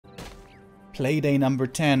Playday number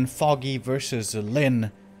 10, Foggy versus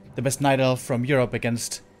Lin, the best Night Elf from Europe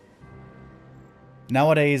against...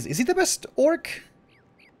 Nowadays, is he the best Orc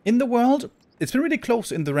in the world? It's been really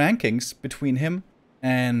close in the rankings between him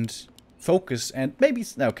and Focus, and maybe...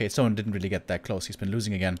 Okay, someone didn't really get that close. He's been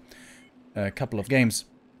losing again a couple of games.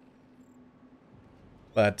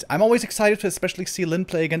 But I'm always excited to especially see Lin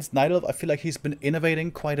play against Night Elf. I feel like he's been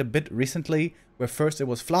innovating quite a bit recently, where first it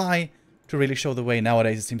was Fly to really show the way.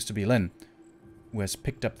 Nowadays it seems to be Lin who has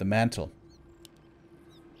picked up the mantle.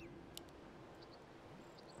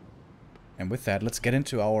 And with that, let's get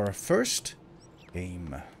into our first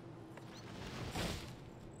game.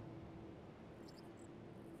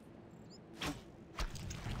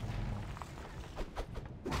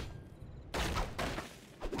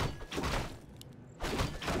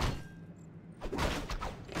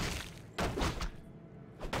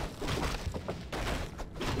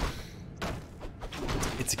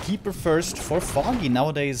 It's a keeper first for Foggy.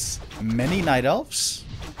 Nowadays, many Night Elves,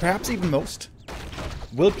 perhaps even most,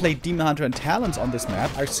 will play Demon Hunter and Talons on this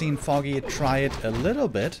map. I've seen Foggy try it a little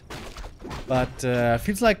bit, but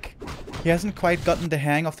feels like he hasn't quite gotten the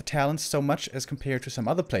hang of the Talons so much as compared to some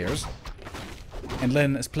other players. And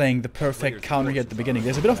Lin is playing the perfect counter here at the beginning.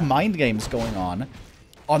 There's a bit of mind games going on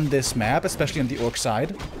this map, especially on the Orc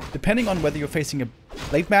side. Depending on whether you're facing a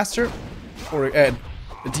Blade Master or a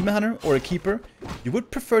Demon Hunter or a Keeper, you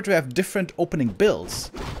would prefer to have different opening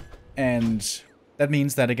builds. And that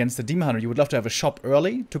means that against the Demon Hunter, you would love to have a shop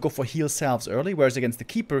early, to go for heal salves early, whereas against the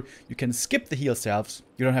Keeper, you can skip the heal salves.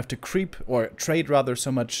 You don't have to creep, or trade rather,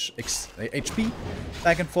 so much HP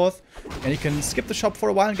back and forth. And you can skip the shop for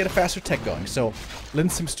a while and get a faster tech going. So Lin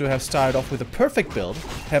seems to have started off with a perfect build,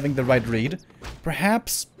 having the right read.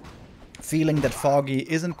 Perhaps feeling that Foggy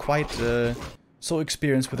isn't quite so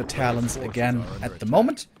experienced with the Talons again at the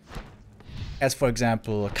moment, as for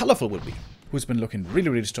example Colorful would be, who's been looking really,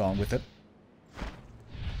 really strong with it.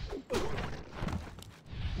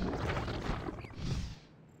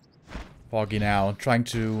 Foggy now trying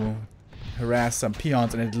to harass some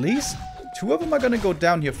peons, and at least two of them are going to go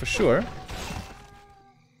down here for sure.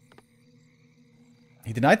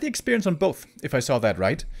 He denied the experience on both, if I saw that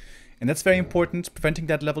right. And that's very important. Preventing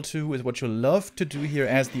that level 2 is what you'll love to do here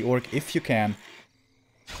as the Orc, if you can.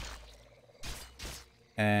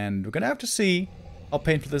 And we're going to have to see how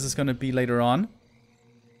painful this is going to be later on.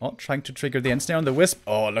 Oh, trying to trigger the end snare on the Wisp.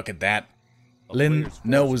 Oh, look at that. Lin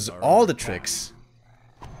knows all the tricks.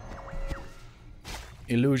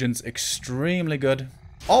 Illusion's extremely good.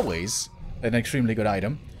 Always an extremely good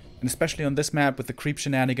item. And especially on this map with the creep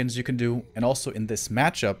shenanigans you can do. And also in this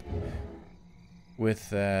matchup with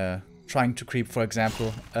trying to creep, for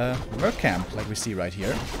example, a Merc camp like we see right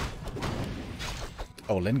here.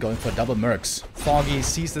 Oh, Lin going for double Mercs. Foggy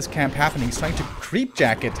sees this camp happening. He's trying to creep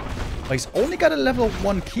jack it. But he's only got a level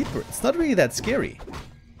 1 Keeper. It's not really that scary.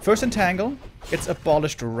 First entangle gets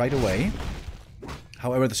abolished right away.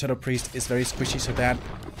 However, the Shadow Priest is very squishy, so that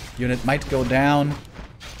unit might go down.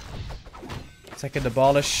 Second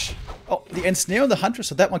abolish. Oh, the ensnare on the Hunter,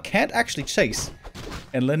 so that one can't actually chase.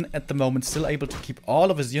 And Lin at the moment still able to keep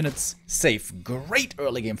all of his units safe. Great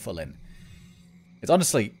early game for Lin. It's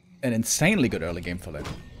honestly an insanely good early game for Lin.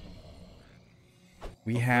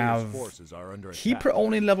 We have Keeper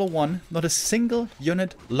only level 1, not a single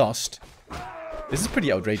unit lost. This is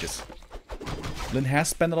pretty outrageous. Lin has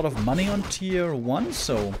spent a lot of money on tier 1,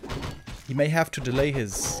 so he may have to delay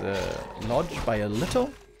his lodge by a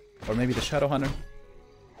little. Or maybe the Shadow Hunter.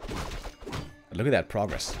 But look at that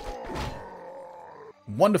progress.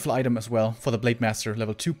 Wonderful item as well for the Blade Master,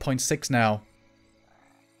 level 2.6 now.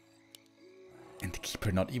 And the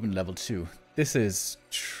Keeper not even level 2. This is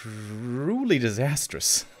truly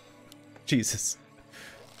disastrous. Jesus.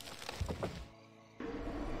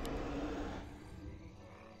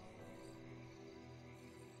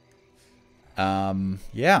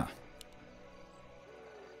 Yeah.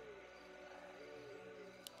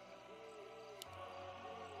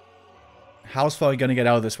 How's Foggy gonna get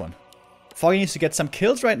out of this one? Foggy needs to get some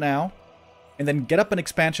kills right now, and then get up an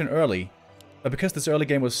expansion early. But because this early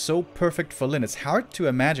game was so perfect for Lin, it's hard to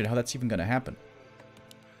imagine how that's even gonna happen.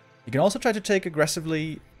 You can also try to take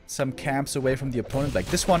aggressively some camps away from the opponent, like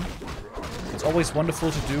this one. It's always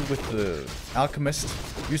wonderful to do with the Alchemist.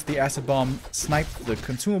 Use the Acid Bomb, snipe the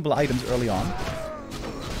consumable items early on.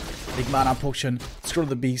 Big Mana Potion, Scroll of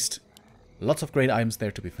the Beast. Lots of great items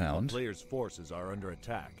there to be found. Player's forces are under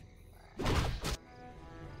attack.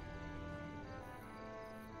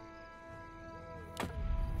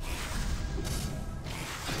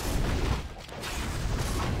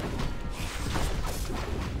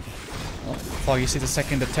 Foggy sees the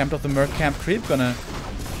second attempt of the Merc camp creep. Gonna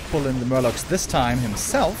pull in the Murlocs this time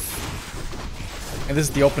himself. And this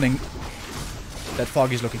is the opening that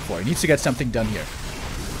Foggy's looking for. He needs to get something done here.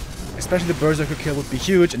 Especially the Berserker kill would be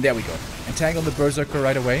huge. And there we go. Entangle the Berserker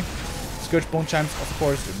right away. Scourge Bone Chimes, of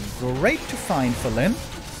course, great to find for Lyn.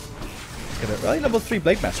 He's got an early level 3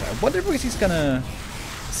 Blade Master. I wonder if he's gonna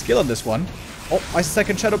skill on this one. Oh, I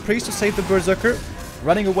second Shadow Priest to save the Berserker.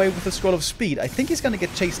 Running away with the Scroll of Speed. I think he's gonna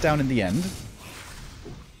get chased down in the end.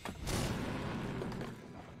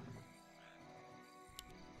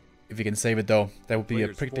 If he can save it though, that would be a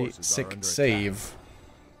pretty sick save.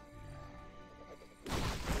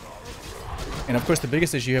 And of course the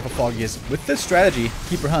biggest issue here for Foggy is, with this strategy,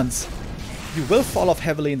 Keeper Hunts, you will fall off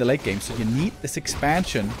heavily in the late game, so you need this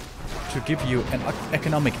expansion to give you an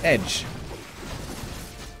economic edge.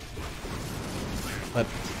 But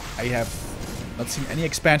I have not seen any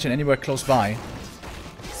expansion anywhere close by.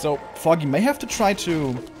 So Foggy may have to try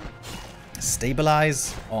to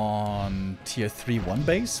stabilize on tier 3-1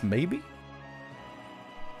 base, maybe?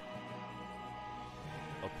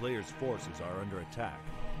 A player's forces are under attack.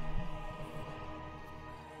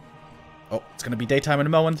 Oh, it's gonna be daytime in a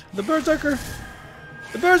moment. The Berserker!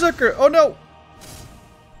 The Berserker! Oh no!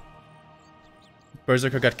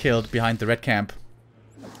 Berserker got killed behind the red camp.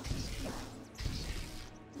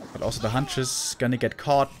 But also the Huntress gonna get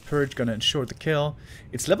caught. Purge gonna ensure the kill.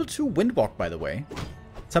 It's level 2 Windwalk, by the way.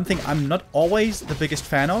 Something I'm not always the biggest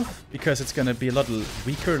fan of, because it's gonna be a lot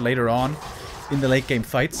weaker later on in the late game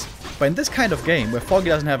fights. But in this kind of game, where Foggy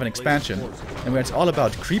doesn't have an expansion, and where it's all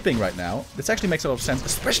about creeping right now, this actually makes a lot of sense,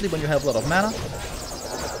 especially when you have a lot of mana.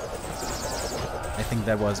 I think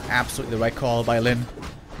that was absolutely the right call by Lyn.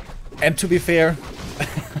 And to be fair,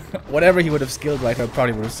 whatever he would have skilled right now,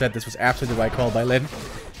 probably would have said this was absolutely the right call by Lyn,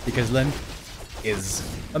 because Lyn is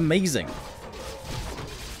amazing.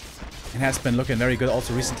 And has been looking very good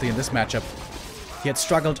also recently in this matchup. He had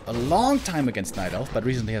struggled a long time against Night Elf, but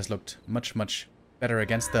recently has looked much, much better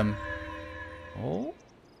against them. Oh,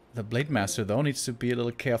 the Blade Master though needs to be a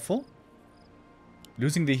little careful.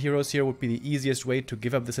 Losing the heroes here would be the easiest way to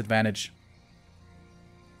give up this advantage.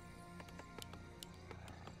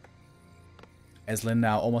 As Lyn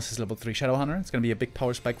now almost has level 3 Shadowhunter, it's going to be a big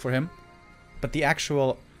power spike for him. But the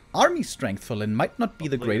actual army strength for Lyn might not be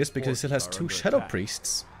the greatest, because he still has 2 Shadow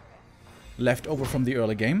Priests left over from the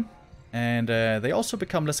early game. And they also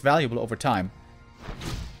become less valuable over time,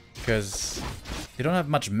 because they don't have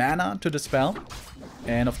much mana to dispel.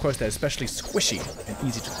 And of course they're especially squishy and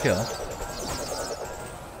easy to kill.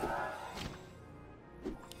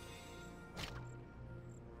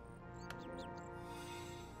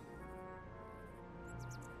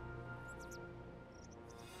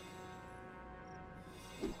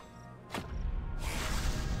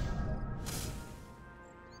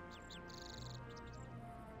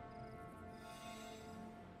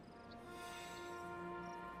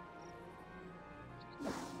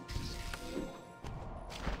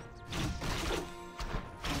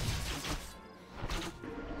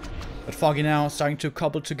 But Foggy now starting to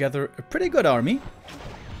cobble together a pretty good army.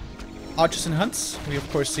 Archers and Hunts, we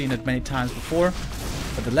of course seen it many times before,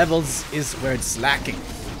 but the levels is where it's lacking.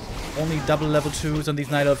 Only double level 2s on these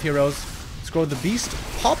Night Elf heroes. Scroll the Beast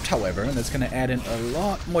popped, however, and that's gonna add in a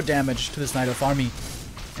lot more damage to this Night Elf army,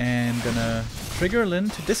 and gonna trigger Lyn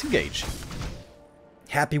to disengage.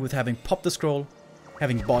 Happy with having popped the scroll,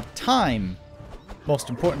 having bought time, most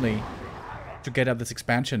importantly, to get up this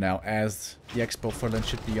expansion now, as the expo for Lyn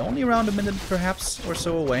should be only around a minute perhaps or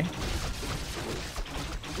so away.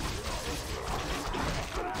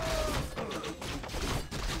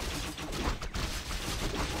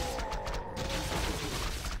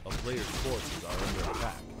 A player's forces are under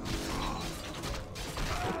attack.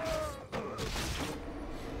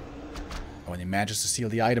 Oh, and he manages to steal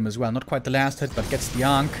the item as well. Not quite the last hit, but gets the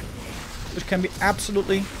Ankh, which can be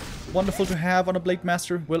absolutely wonderful to have on a Blade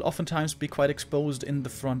Master. Will oftentimes be quite exposed in the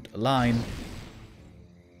front line.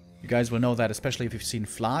 You guys will know that, especially if you've seen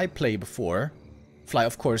Fly play before. Fly,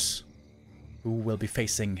 of course, who will be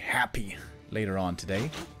facing Happy later on today.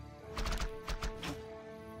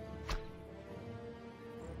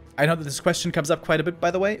 I know that this question comes up quite a bit, by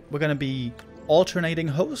the way. We're going to be alternating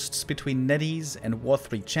hosts between NetEase and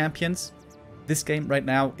War3 champions. This game right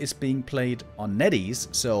now is being played on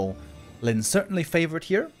NetEase, so Lyn's certainly favored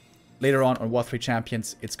here. Later on War3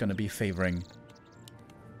 champions, it's going to be favoring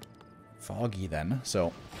Foggy then.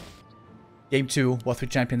 So, game 2, War3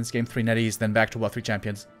 champions, game 3 NetEase, then back to War3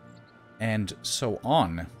 champions, and so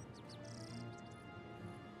on.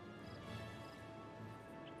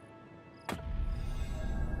 A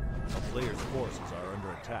player's forces are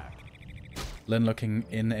under attack. Lyn looking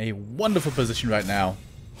in a wonderful position right now.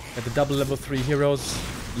 At the double level 3 heroes,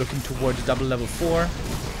 looking toward the double level 4.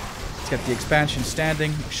 Let's get the expansion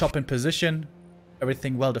standing, shop in position,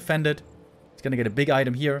 everything well defended. He's gonna get a big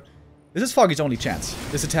item here. This is Foggy's only chance,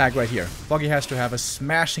 this attack right here. Foggy has to have a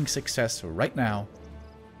smashing success right now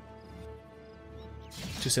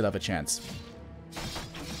to still have a chance.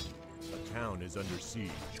 The town is under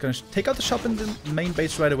siege. He's gonna take out the shop in the main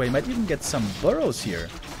base right away. Might even get some burrows here.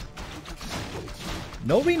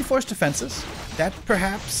 No reinforced defenses. That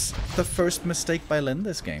perhaps the first mistake by Lin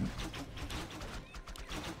this game.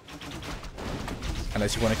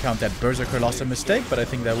 Unless you want to count that Berserker lost a mistake, but I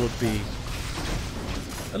think that would be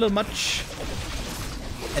a little much.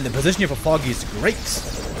 And the position here for Foggy is great.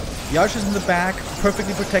 The archers in the back,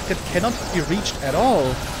 perfectly protected, cannot be reached at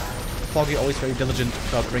all. Foggy always very diligent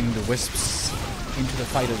about bringing the wisps into the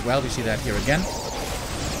fight as well. We see that here again.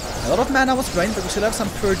 A lot of mana was drained, but we still have some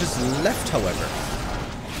purges left, however.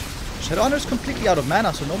 Shadow Hunter is completely out of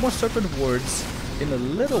mana, so no more Serpent Wards in a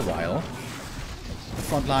little while. The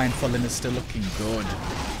front line for Lin is still looking good.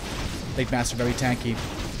 Blade Master very tanky.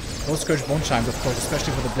 No Scourge Bone Chimes, of course,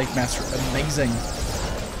 especially for the Blade Master. Amazing.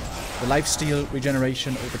 The lifesteal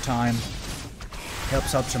regeneration over time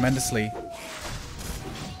helps out tremendously.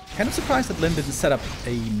 Kind of surprised that Lin didn't set up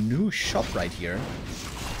a new shop right here.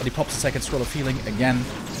 But he pops a second Scroll of Healing again.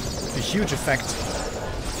 A huge effect.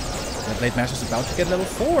 The Blade Master's about to get level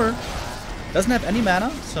 4. Doesn't have any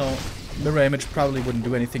mana, so Mirror Image probably wouldn't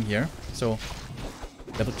do anything here. So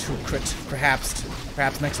level 2 crit, perhaps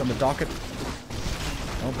next on the docket.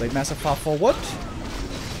 Oh, Blade Master far forward.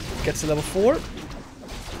 Gets to level 4.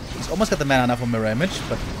 He's almost got the mana now for Mirror Image,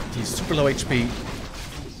 but he's super low HP.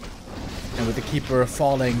 And with the Keeper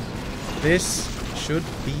falling, this should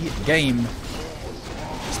be game.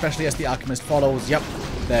 Especially as the Alchemist follows. Yep,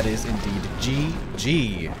 that is indeed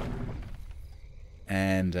GG.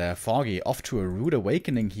 And Foggy off to a rude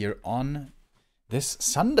awakening here on this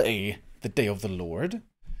Sunday, the Day of the Lord.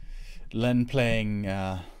 Len playing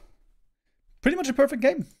pretty much a perfect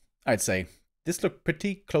game, I'd say. This looked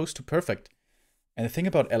pretty close to perfect. And the thing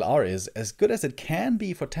about LR is, as good as it can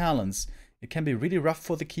be for talents, it can be really rough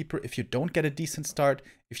for the Keeper if you don't get a decent start,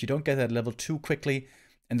 if you don't get that level 2 quickly,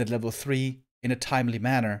 and that level 3 in a timely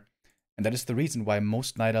manner. And that is the reason why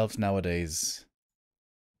most Night Elves nowadays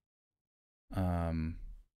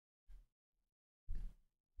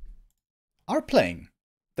are playing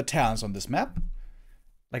the talents on this map.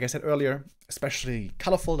 Like I said earlier, especially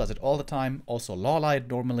Colorful does it all the time, also Lawlight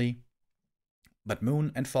normally. But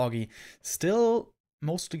Moon and Foggy still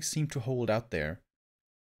mostly seem to hold out there.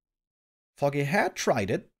 Foggy had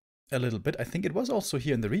tried it a little bit. I think it was also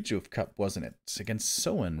here in the Rejuve Cup, wasn't it? Against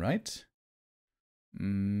Soen, right?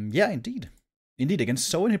 Yeah, indeed. Indeed, against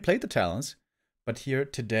Soen he played the talents. But here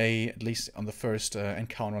today, at least on the first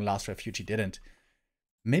encounter on Last Refuge, he didn't.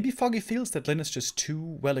 Maybe Foggy feels that Lin is just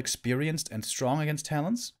too well experienced and strong against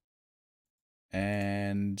talents.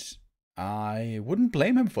 And I wouldn't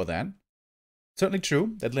blame him for that. Certainly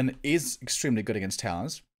true that Lin is extremely good against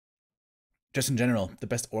talents. Just in general, the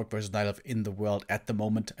best Orc versus Night Elf in the world at the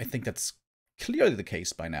moment. I think that's clearly the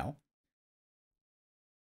case by now.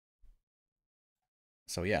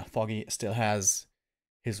 So yeah, Foggy still has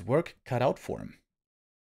his work cut out for him.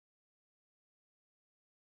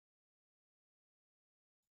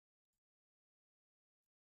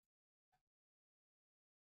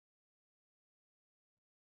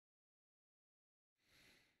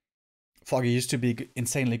 Foggy used to be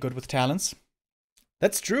insanely good with talents.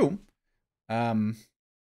 That's true. That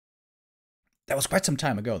was quite some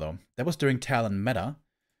time ago, though. That was during Talon meta.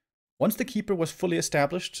 Once the Keeper was fully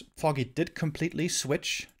established, Foggy did completely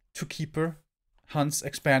switch to Keeper, Hunts,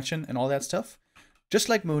 expansion, and all that stuff. Just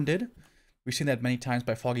like Moon did. We've seen that many times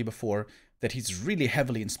by Foggy before, that he's really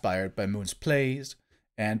heavily inspired by Moon's plays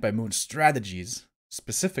and by Moon's strategies,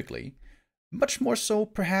 specifically. Much more so,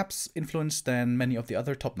 perhaps, influenced than many of the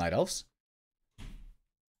other top Night Elves.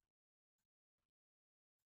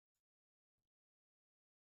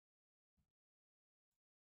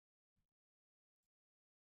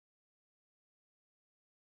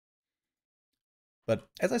 But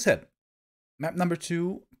as I said, map number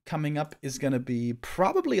 2 coming up is going to be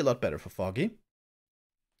probably a lot better for Foggy.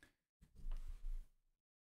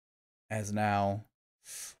 As now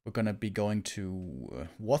we're going to be going to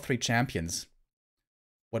War 3 Champions.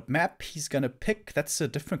 What map he's going to pick, that's a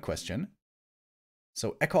different question.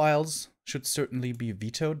 So Echo Isles should certainly be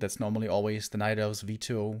vetoed. That's normally always the Night Elves'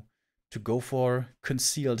 veto to go for.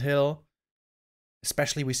 Concealed Hill,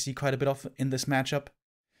 especially we see quite a bit of in this matchup.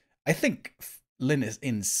 I think Lin is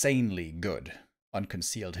insanely good on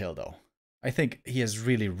Concealed Hill, though. I think he has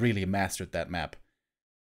really, really mastered that map.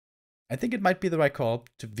 I think it might be the right call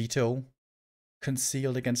to veto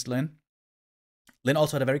concealed against Lin. Lin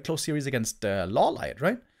also had a very close series against Lawlight,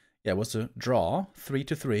 right? Yeah, it was a draw,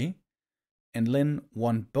 3-3. And Lin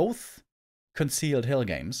won both concealed hill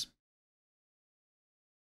games.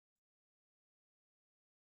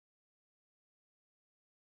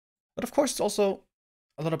 But of course, it's also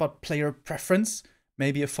a lot about player preference.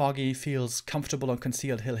 Maybe if Foggy feels comfortable on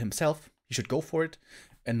concealed hill himself, he should go for it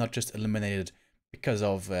and not just eliminate it because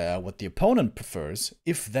of what the opponent prefers.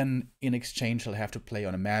 If then in exchange he'll have to play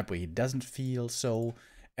on a map where he doesn't feel so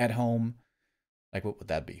at home, like what would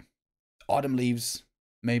that be? Autumn Leaves,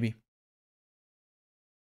 maybe.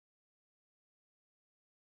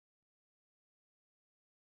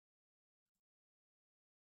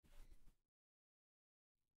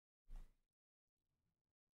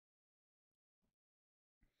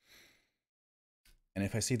 And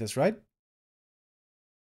if I see this right,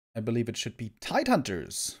 I believe it should be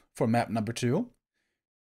Tidehunters for map number 2.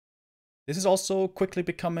 This is also quickly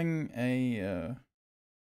becoming a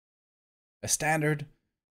standard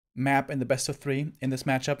map in the best of 3 in this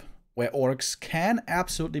matchup, where orcs can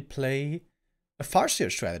absolutely play a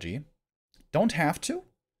Farseer strategy. Don't have to,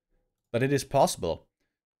 but it is possible.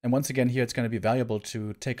 And once again here, it's going to be valuable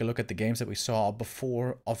to take a look at the games that we saw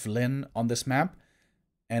before of Lin on this map.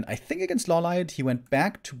 And I think against Lawlight, he went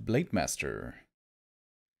back to Blademaster,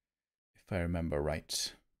 if I remember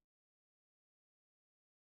right.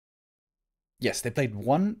 Yes, they played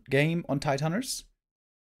one game on Tidehunters.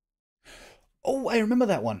 Oh, I remember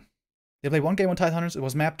that one. They played one game on Tidehunters. It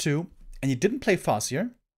was map 2, and he didn't play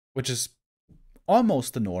Farseer, which is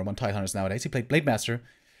almost the norm on Tidehunters nowadays. He played Blademaster,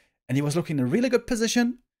 and he was looking in a really good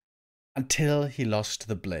position until he lost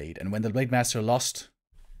the blade. And when the Blademaster lost,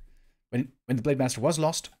 when the Blademaster was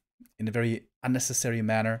lost in a very unnecessary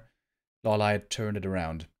manner, Lawlight turned it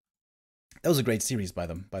around. That was a great series by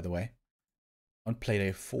them, by the way, on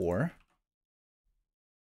Playday 4.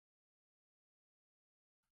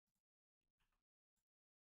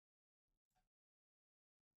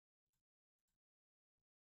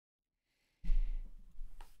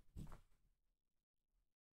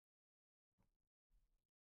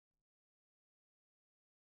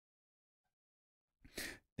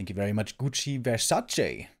 Thank you very much, Gucci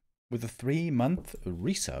Versace, with a 3-month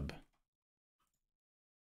resub.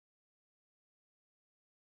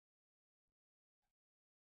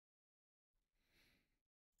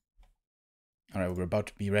 Alright, we're about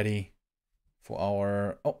to be ready for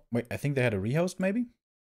our... Oh, wait, I think they had a rehost, maybe?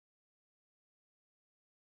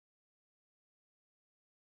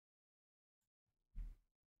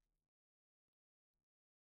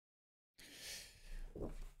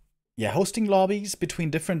 Yeah, hosting lobbies between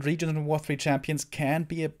different regions and War 3 champions can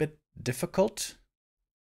be a bit difficult,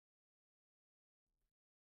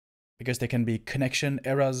 because there can be connection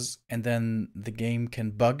errors and then the game can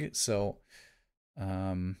bug, so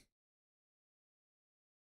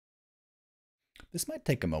this might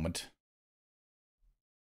take a moment.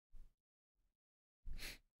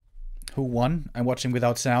 Who won? I'm watching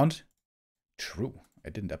without sound. True, I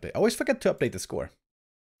didn't update. I always forget to update the score.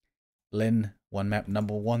 Lin won map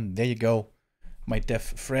number 1. There you go, my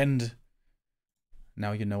deaf friend.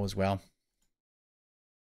 Now you know as well.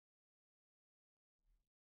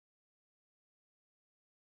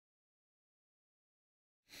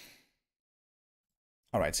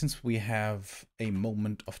 Alright, since we have a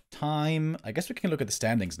moment of time, I guess we can look at the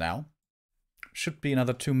standings now. Should be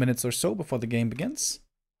another 2 minutes or so before the game begins.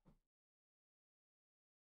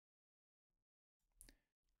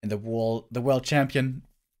 And the world champion,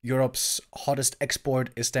 Europe's hottest export,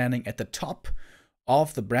 is standing at the top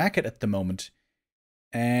of the bracket at the moment.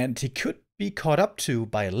 And he could be caught up to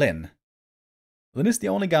by Lin. Lin is the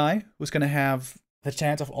only guy who's going to have the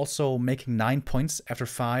chance of also making 9 points after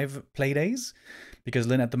 5 playdays. Because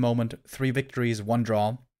Lin at the moment, 3 victories, 1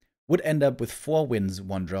 draw, would end up with 4 wins,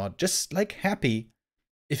 1 draw, just like Happy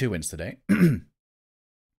if he wins today.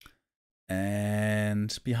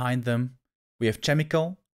 And behind them, we have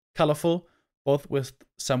Chemical, Colorful, both with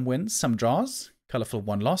some wins, some draws. Colorful,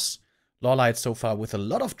 1 loss. Lawlight so far with a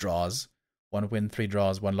lot of draws. 1 win, 3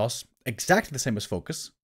 draws, 1 loss. Exactly the same as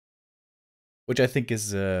Focus. Which I think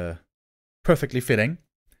is perfectly fitting,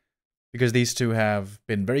 because these two have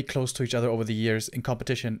been very close to each other over the years in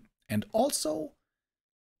competition and also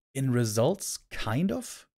in results, kind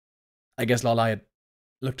of. I guess Lawlight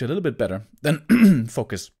looked a little bit better than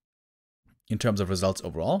Focus in terms of results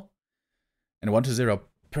overall. And 1-0,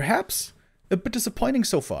 perhaps a bit disappointing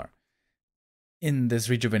so far in this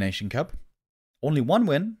Rejuvenation Cup. Only 1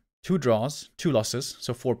 win, 2 draws, 2 losses,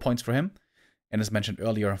 so 4 points for him. And as mentioned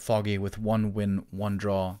earlier, Foggy with 1 win, 1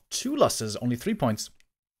 draw, 2 losses, only 3 points.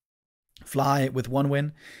 Fly with 1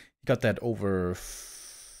 win. He got that over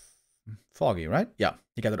Foggy, right? Yeah,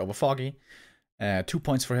 he got that over Foggy. 2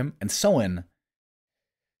 points for him. And Soin.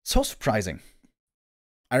 So surprising.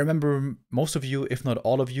 I remember most of you, if not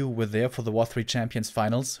all of you, were there for the WC3 Champions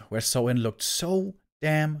Finals, where Soin looked so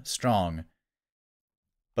damn strong.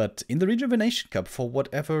 But in the Rejuvenation Cup, for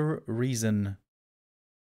whatever reason,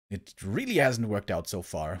 it really hasn't worked out so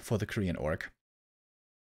far for the Korean orc.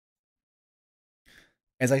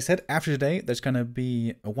 As I said, after today, there's going to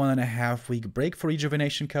be a 1.5 week break for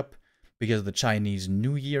Rejuvenation Cup because of the Chinese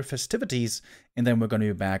New Year festivities, and then we're going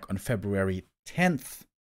to be back on February 10th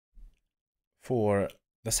for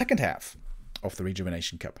the second half of the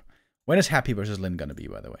Rejuvenation Cup. When is Happy versus Lin going to be,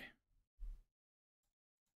 by the way?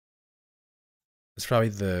 It's probably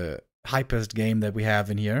the hypest game that we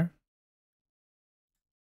have in here.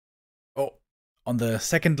 Oh, on the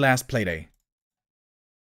second last Playday.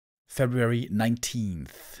 February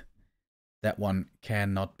 19th. That one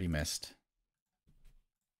cannot be missed.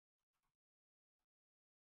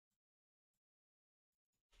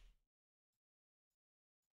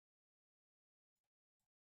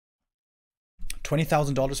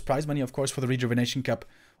 $20,000 prize money, of course, for the Rejuvenation Cup.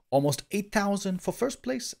 Almost 8,000 for first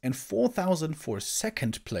place and 4,000 for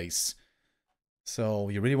second place. So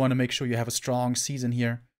you really want to make sure you have a strong season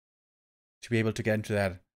here to be able to get into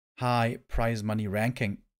that high prize money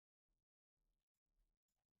ranking.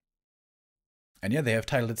 And yeah, they have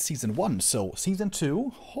titled it Season 1, so Season 2,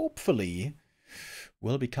 hopefully,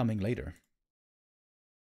 will be coming later.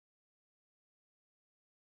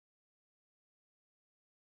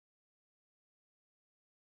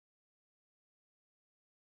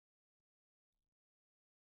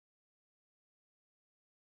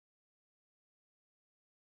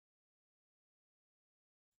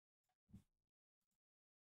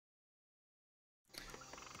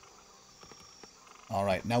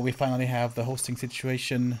 Alright, now we finally have the hosting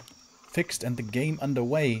situation fixed and the game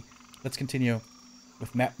underway. Let's continue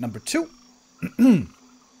with map number 2.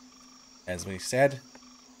 As we said,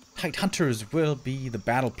 Tide Hunters will be the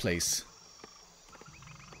battle place.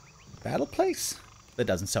 Battle place? That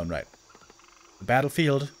doesn't sound right. The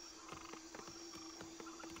battlefield.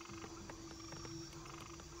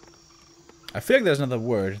 I feel like there's another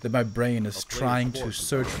word that my brain is trying to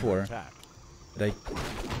search for that I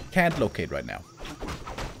can't locate right now.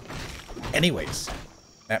 Anyways,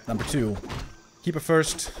 map number 2. Keeper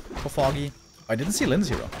first for Foggy. Oh, I didn't see Lin's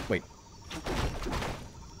hero. Wait.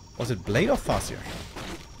 Was it Blade or Farseer?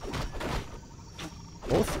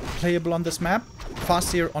 Both playable on this map.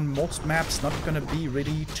 Farseer on most maps not gonna be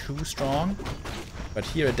really too strong. But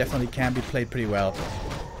here it definitely can be played pretty well.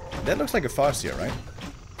 That looks like a Farseer, right?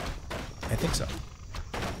 I think so.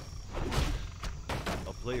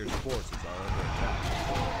 A player's forces are under attack.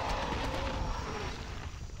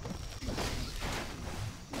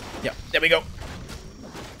 Yeah, there we go.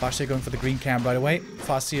 Farseer going for the green cam right away.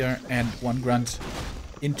 Farseer and one grunt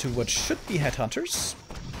into what should be headhunters.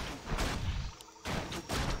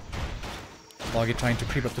 Foggy trying to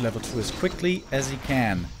creep up to level 2 as quickly as he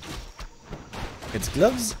can. It's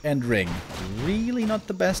gloves and ring. Really not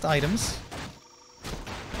the best items.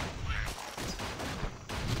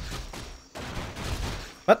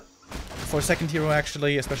 But for a second hero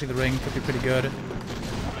actually, especially the ring, could be pretty good.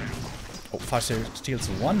 Oh, Farseer steals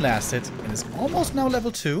one last hit and is almost now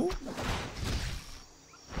level 2.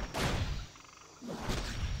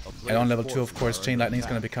 And on level 2, of course, Chain Lightning is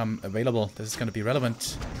going to become available. This is going to be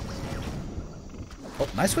relevant. Oh,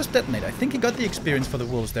 nice Wisp Detonate. I think he got the experience for the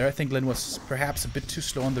Wolves there. I think Lin was perhaps a bit too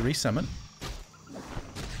slow on the resummon.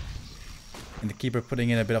 And the Keeper putting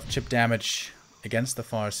in a bit of chip damage against the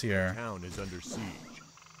Farseer. Town is under siege.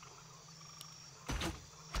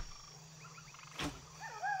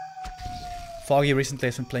 Foggy recently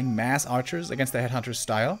has been playing mass archers against the Headhunter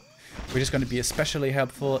style, which is going to be especially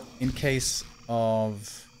helpful in case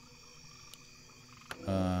of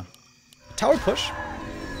a tower push.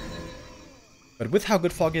 But with how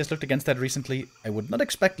good Foggy has looked against that recently, I would not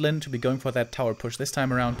expect Lin to be going for that tower push this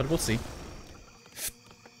time around, but we'll see.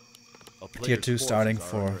 Tier 2 starting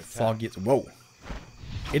for Foggy. Whoa.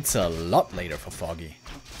 It's a lot later for Foggy.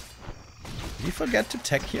 Did you forget to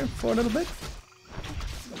tech here for a little bit?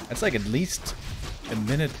 That's like at least a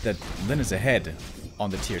minute that Lin is ahead on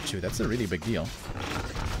the tier 2. That's a really big deal.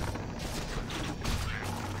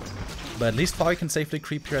 But at least Foggy can safely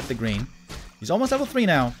creep here at the green. He's almost level 3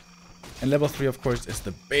 now. And level 3, of course, is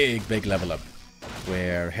the big level up,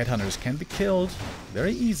 where Headhunters can be killed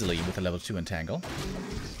very easily with a level 2 entangle.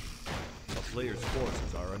 A player's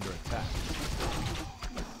forces are under attack.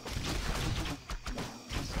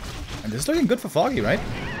 And this is looking good for Foggy, right?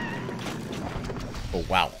 Oh,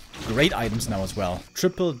 wow. great items now as well.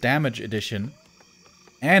 Triple damage edition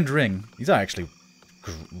and ring. These are actually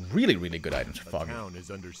really, really good items for Foggy.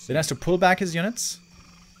 Then has to pull back his units.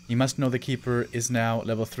 He must know the Keeper is now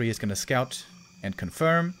level 3, is going to scout and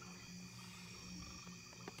confirm.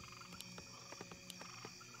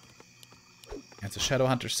 That's a Shadow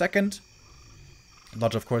Hunter second. A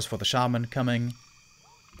lot, of course, for the Shaman coming.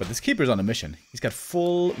 But this Keeper's on a mission. He's got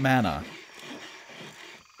full mana.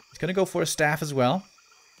 He's going to go for a staff as well.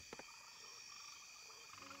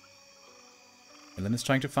 And then is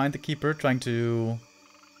trying to find the Keeper, trying to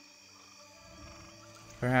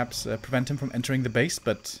perhaps prevent him from entering the base,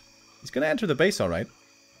 but he's going to enter the base alright.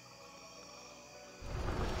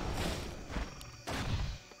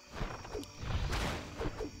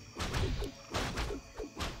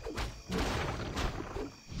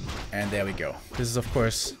 And there we go. This is, of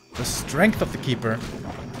course, the strength of the Keeper.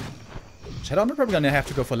 Shadowhunter probably going to have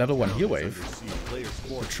to go for level 1 heal wave.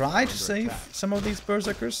 To try to save some of these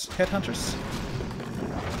Berserkers, Headhunters.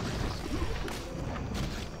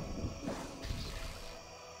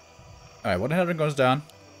 Alright, 100 goes down.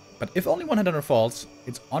 But if only 100 falls,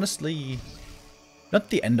 it's honestly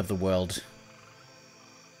not the end of the world.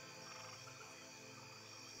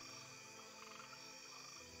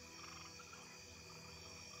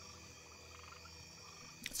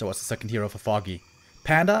 So what's the second hero for Foggy?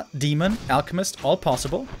 Panda, Demon, Alchemist, all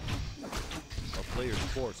possible. Our player's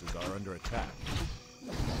forces are under attack.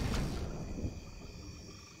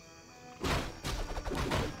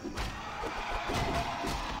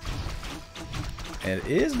 It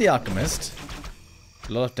is the Alchemist.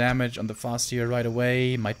 A lot of damage on the Farseer right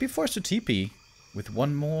away. Might be forced to TP with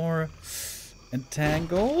one more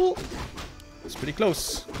entangle. It's pretty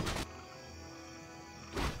close.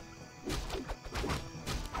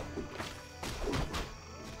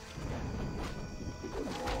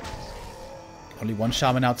 Only one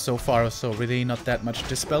Shaman out so far, so really not that much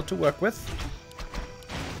Dispel to work with.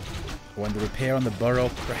 When the repair on the burrow,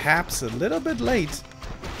 perhaps a little bit late.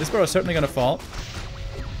 This burrow is certainly going to fall.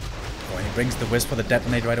 Oh, and he brings the Wisp for the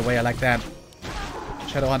Detonate right away. I like that.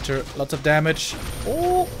 Shadowhunter, lots of damage.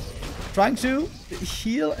 Oh, trying to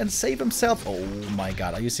heal and save himself. Oh my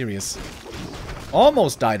god, are you serious?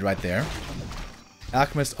 Almost died right there.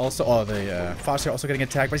 Alchemist also, oh, the Farseer also getting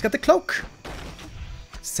attacked, but he's got the cloak.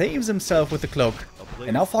 Saves himself with the cloak.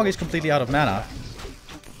 And now Foggy's completely out of mana.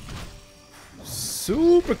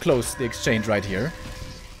 Super close, the exchange right here.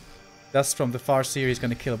 Dust from the Farseer, he's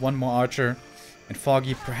going to kill one more archer. And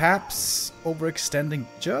Foggy perhaps overextending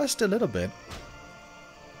just a little bit.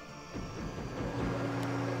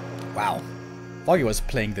 Wow. Foggy was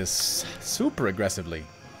playing this super aggressively.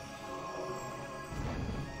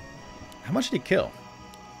 How much did he kill?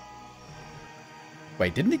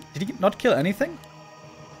 Wait, did he not kill anything?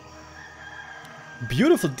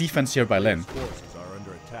 Beautiful defense here by Lin.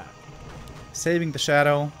 Saving the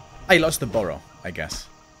shadow. I lost the burrow, I guess.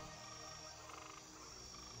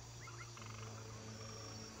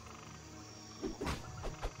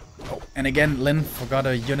 Oh, and again, Lin forgot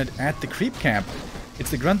a unit at the creep camp.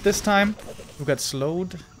 It's the grunt this time, who got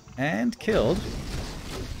slowed and killed.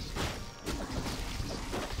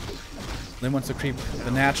 Lin wants to creep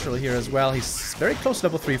the natural here as well. He's very close to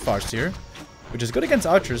level 3 Farseer, which is good against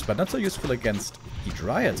archers, but not so useful against the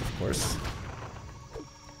dryads, of course.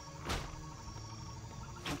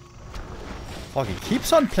 Foggy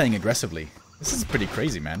keeps on playing aggressively. This is pretty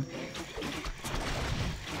crazy, man.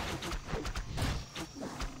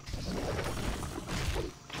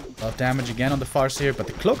 A lot of damage again on the Farseer, but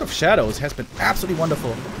the Cloak of Shadows has been absolutely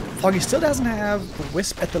wonderful. Foggy still doesn't have the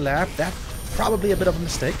Wisp at the lab. That's probably a bit of a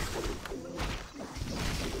mistake.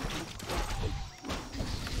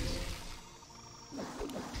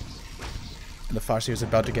 And the Farseer is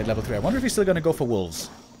about to get level 3. I wonder if he's still going to go for Wolves.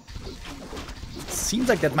 Seems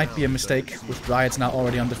like that might be a mistake, with Dryads now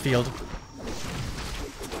already on the field.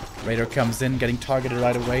 Raider comes in, getting targeted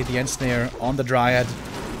right away. The Ensnare on the Dryad.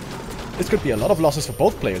 This could be a lot of losses for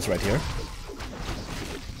both players right here.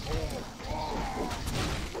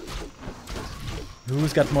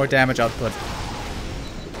 Who's got more damage output?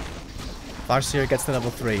 Farseer gets to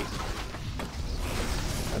level 3.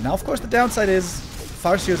 And now, of course, the downside is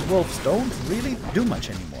Farseer's Wolves don't really do much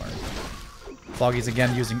anymore. Foggy's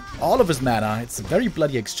again using all of his mana. It's a very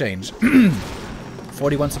bloody exchange.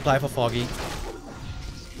 41 supply for Foggy.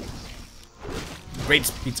 Great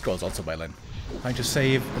speed scrolls also by Lin. Trying to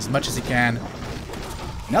save as much as he can.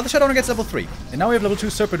 Now the Shadowrunner gets level 3. And now we have level 2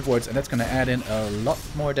 Serpent Wards, and that's going to add in a lot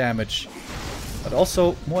more damage. But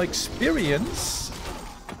also more experience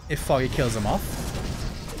if Foggy kills him off.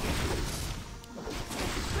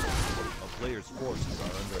 A player's forces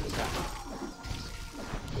are under attack.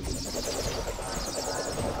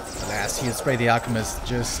 last heal spray. The Alchemist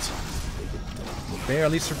just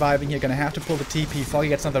barely surviving here. Gonna have to pull the TP. Foggy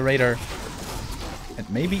gets another Raider. And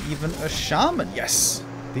maybe even a Shaman. Yes!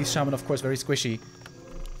 These Shaman, of course, very squishy.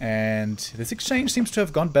 And this exchange seems to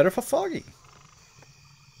have gone better for Foggy.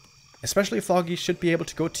 Especially if Foggy should be able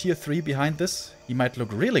to go tier 3 behind this. He might look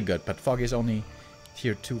really good, but Foggy is only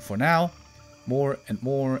tier 2 for now. More and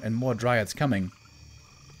more and more Dryads coming.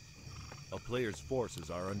 A player's forces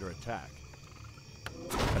are under attack.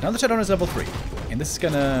 But now the Shadowrunner is level 3. And this is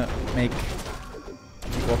gonna make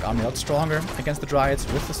the Orc army a lot stronger against the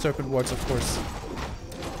Dryads with the Serpent Wards, of course.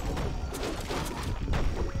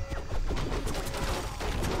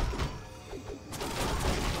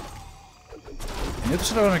 And if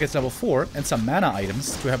the Shadowrunner gets level 4 and some mana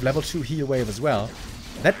items to have level 2 heal wave as well,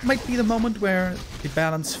 that might be the moment where the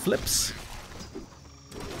balance flips.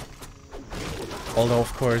 Although,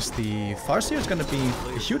 of course, the Farseer is going to be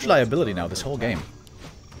a huge liability now this whole game.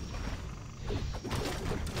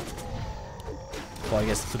 Well, I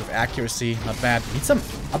guess sort of accuracy, not bad. Need some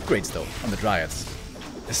upgrades, though, on the Dryads.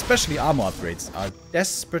 Especially armor upgrades are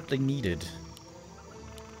desperately needed.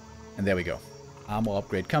 And there we go. Armor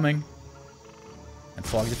upgrade coming. And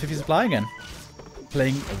Foggy's at 50 supply again.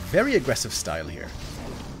 Playing a very aggressive style here.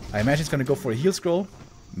 I imagine he's going to go for a heal scroll.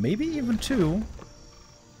 Maybe even 2.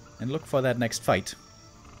 And look for that next fight.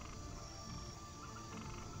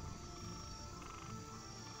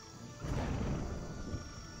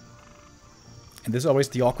 And this is always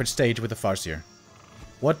the awkward stage with the Farseer.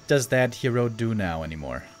 What does that hero do now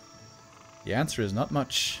anymore? The answer is not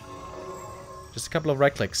much. Just a couple of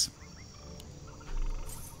right clicks.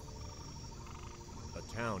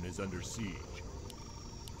 A town is under siege.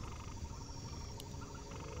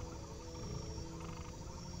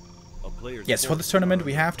 Yes, for this tournament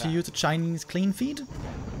we have to use a Chinese clean feed.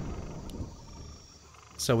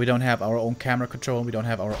 So we don't have our own camera control, we don't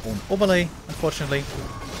have our own overlay, unfortunately.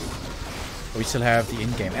 But we still have the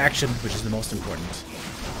in-game action, which is the most important.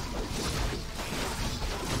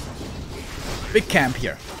 Big camp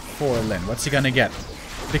here for Lin. What's he gonna get?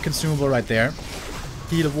 Big consumable right there.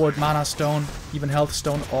 Heal Ward, Mana Stone, even Health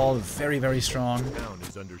Stone, all very, very strong. Town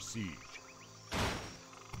is under siege.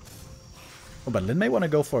 Oh, but Lin may want to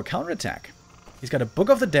go for a counterattack. He's got a Book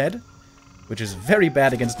of the Dead, which is very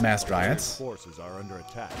bad against mass Dryads. Forces are under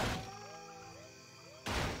attack.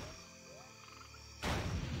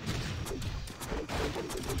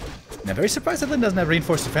 And I'm very surprised that Lin doesn't have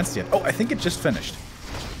reinforced defense yet. Oh, I think it just finished.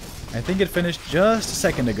 I think it finished just a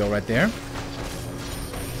second ago right there.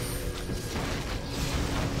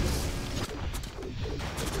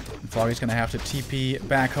 Foggy's gonna have to TP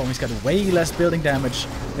back home. He's got way less building damage.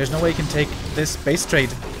 There's no way he can take this base trade.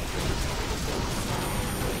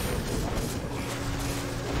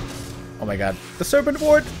 Oh my god. The Serpent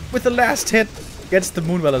Ward with the last hit gets the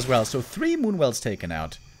Moonwell as well. So 3 Moonwells taken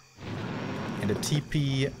out. And a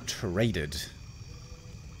TP traded.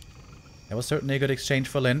 That was certainly a good exchange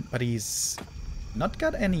for Lin, but he's not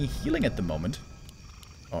got any healing at the moment.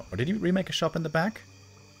 Oh, or did he remake a shop in the back?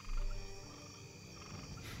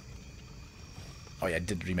 Oh yeah, I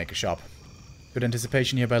did remake a shop. Good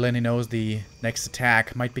anticipation here by Lin. He knows the next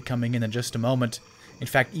attack might be coming in just a moment. In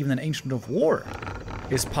fact, even an Ancient of War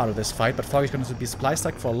is part of this fight, but Foggy's going to be supply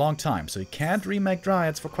stuck for a long time, so he can't remake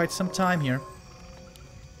Dryads for quite some time here.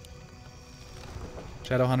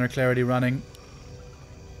 Shadowhunter Clarity running.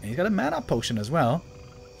 And he's got a mana potion as well.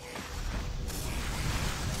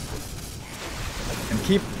 And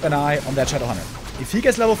keep an eye on that Shadowhunter. If he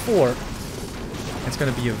gets level 4, it's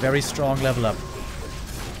going to be a very strong level up.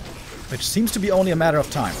 Which seems to be only a matter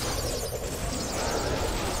of time.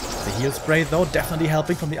 The heal spray, though, definitely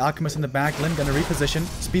helping from the Alchemist in the back. Lin gonna reposition.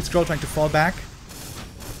 Speed Scroll trying to fall back.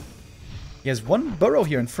 He has 1 burrow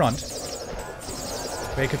here in front,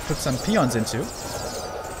 where he could put some peons into.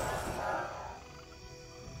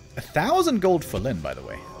 1,000 gold for Lin, by the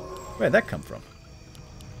way. Where'd that come from?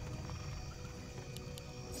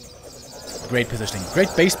 Great positioning.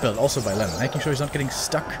 Great base build also by Lin. Making sure he's not getting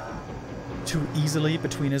stuck too easily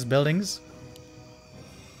between his buildings.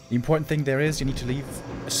 The important thing there is you need to leave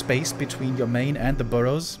a space between your main and the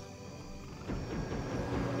burrows.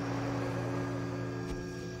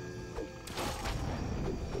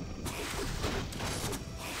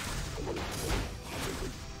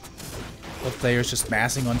 Both players just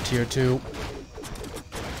massing on tier 2.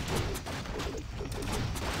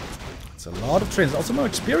 It's a lot of trades. Also more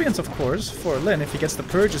experience, of course, for Lin if he gets the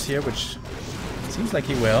purges here, which seems like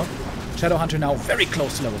he will. Shadowhunter now very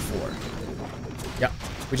close to level 4. Yeah,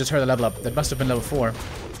 we just heard a level up. That must have been level 4.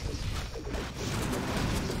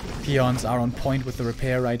 Peons are on point with the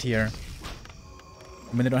repair right here.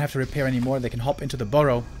 When they don't have to repair anymore, they can hop into the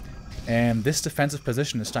burrow. And this defensive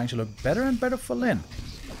position is starting to look better and better for Lin.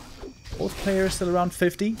 Both players still around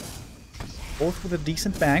 50. Both with a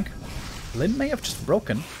decent bank. Lin may have just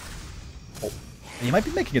broken. Oh, and he might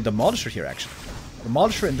be making a Demolisher here, actually.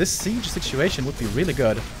 Demolisher in this siege situation would be really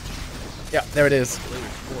good. Yeah, there it is.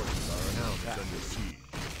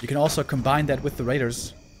 You can also combine that with the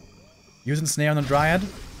Raiders. Use Ensnare on the Dryad,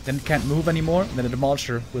 then it can't move anymore, then the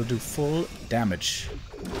Demolisher will do full damage.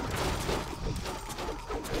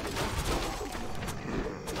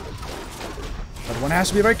 But one has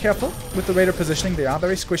to be very careful with the Raider positioning, they are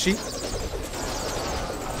very squishy.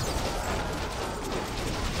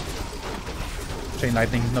 Chain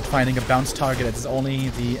Lightning not finding a bounce target, it's only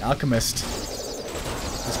the Alchemist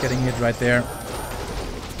who's getting hit right there.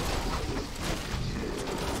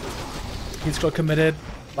 Heat Scroll committed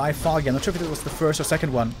by Foggy. I'm not sure if it was the first or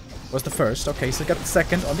second one. It was the first. Okay, so he got the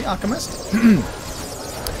second on the Alchemist.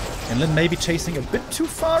 And Lin may be chasing a bit too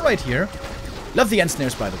far right here. Love the end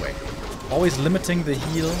snares, by the way. Always limiting the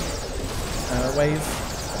heal wave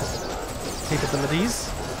capabilities.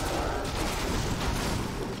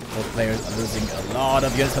 Both players are losing a lot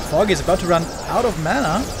of units, but Foggy is about to run out of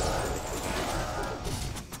mana.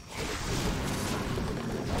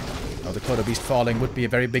 Oh, the Kodo Beast falling would be a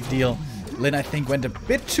very big deal. Lin, I think, went a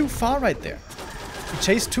bit too far right there. He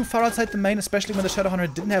chased too far outside the main, especially when the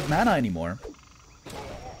Shadowhunter didn't have mana anymore.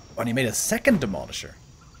 Oh, and he made a second Demolisher.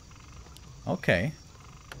 Okay.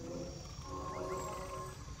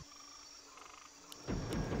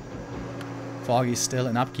 Foggy's still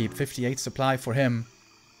in upkeep. 58 supply for him.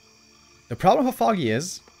 The problem for Foggy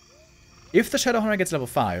is, if the Shadowhunter gets level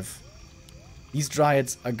 5, these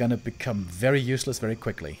Dryads are gonna become very useless very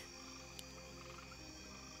quickly.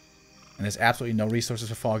 And there's absolutely no resources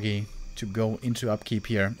for Foggy to go into upkeep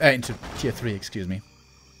here. Into tier 3, excuse me.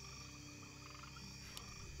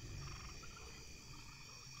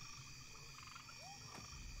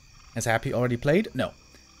 Has Happy already played? No.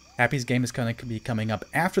 Happy's game is going to be coming up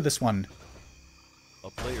after this one.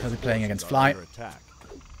 He'll be playing against Fly.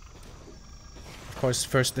 Of course,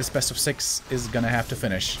 first this best of 6 is going to have to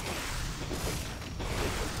finish.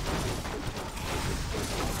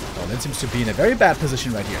 Oh, Lin seems to be in a very bad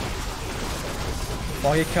position right here.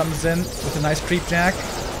 Foggy comes in with a nice creep jack.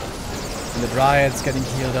 And the Dryad's getting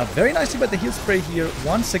healed up very nicely by the heal spray here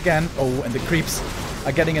once again. Oh, and the creeps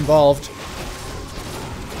are getting involved.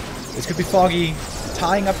 This could be Foggy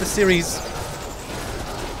tying up the series.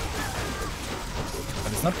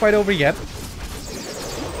 But it's not quite over yet.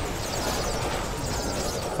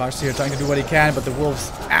 Farseer trying to do what he can, but the Wolves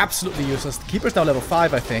absolutely useless. The Keeper's now level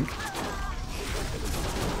 5, I think.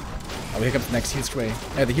 Oh, here comes the next heal spray.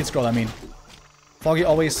 The heal scroll, I mean. Foggy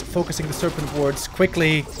always focusing the Serpent Wards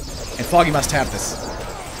quickly, and Foggy must have this.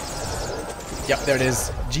 Yep, there it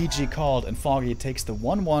is. GG called, and Foggy takes the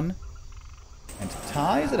 1-1 and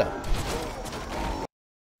ties it up.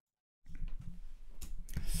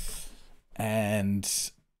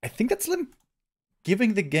 And I think that's Lin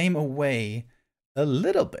giving the game away a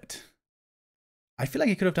little bit. I feel like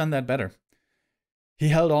he could have done that better. He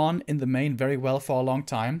held on in the main very well for a long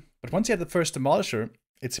time, but once he had the first Demolisher,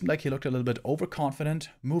 it seemed like he looked a little bit overconfident,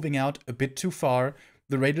 moving out a bit too far.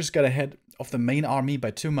 The Raiders got ahead of the main army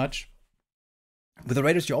by too much. With the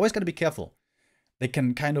Raiders, you always got to be careful. They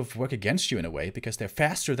can kind of work against you in a way, because they're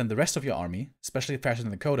faster than the rest of your army, especially faster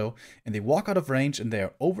than the Kodo, and they walk out of range and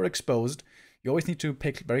they're overexposed. You always need to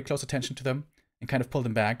pay very close attention to them and kind of pull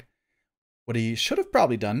them back. What he should have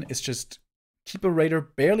probably done is just keep a Raider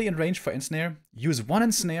barely in range for Ensnare, use one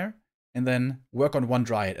Ensnare, and then work on one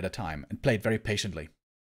Dryad at a time, and play it very patiently.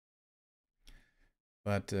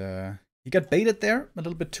 But he got baited there a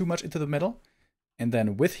little bit too much into the middle. And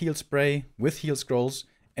then with heal spray, with heal scrolls,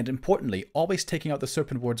 and importantly, always taking out the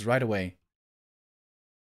Serpent Wards right away,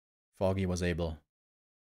 Foggy was able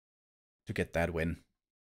to get that win.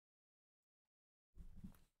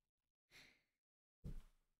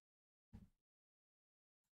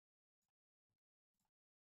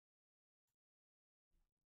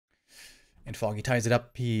 And Foggy ties it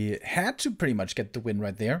up. He had to pretty much get the win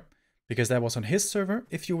right there, because that was on his server,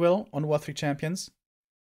 if you will, on War3 Champions.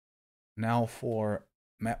 Now for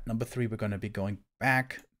map number 3, we're going to be going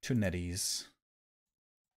back to NetEase.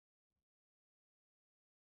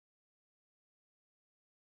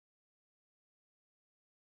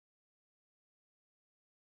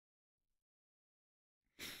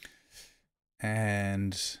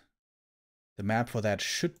 And the map for that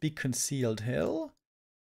should be Concealed Hill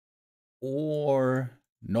or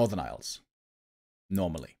Northern Isles,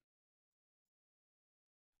 normally.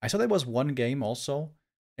 I saw there was one game also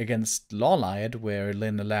against Lawliad where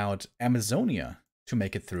Lin allowed Amazonia to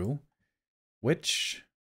make it through, which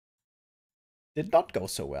did not go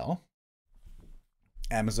so well.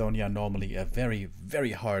 Amazonia normally a very,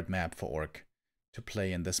 very hard map for ORC to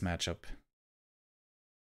play in this matchup.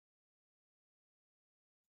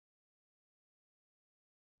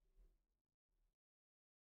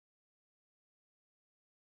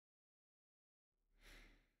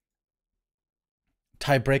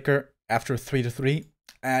 Tiebreaker after 3-3?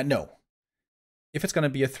 No. If it's going to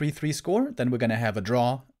be a 3-3 score, then we're going to have a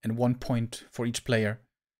draw and 1 point for each player.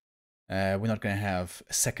 We're not going to have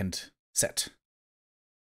a second set.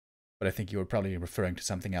 But I think you were probably referring to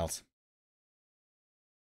something else.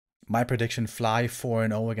 My prediction, Fly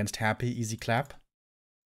 4-0 against Happy, easy clap.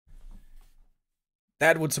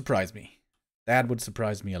 That would surprise me. That would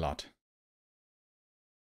surprise me a lot.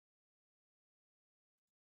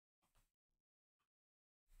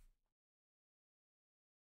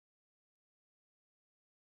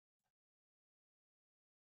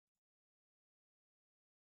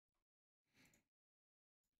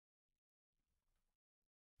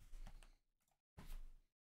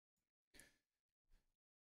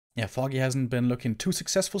 Yeah, Foggy hasn't been looking too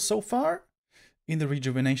successful so far in the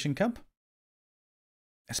Rejuvenation Cup.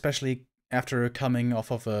 Especially after coming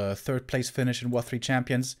off of a 3rd place finish in WC3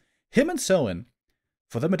 Champions. Him and Soen.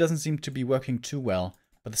 For them it doesn't seem to be working too well.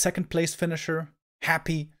 But the 2nd place finisher,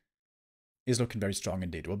 Happy, is looking very strong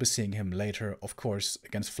indeed. We'll be seeing him later, of course,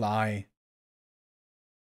 against Fly.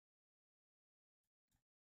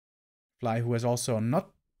 Fly, who has also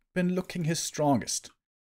not been looking his strongest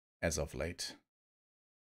as of late.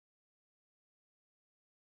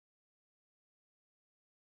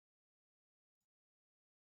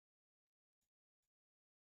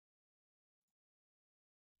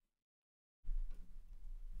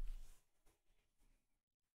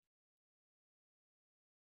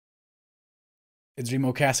 It's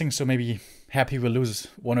Remo casting, so maybe Happy will lose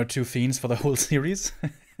 1 or 2 fiends for the whole series.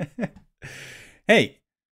 Hey!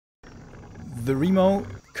 The Remo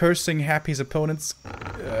cursing Happy's opponents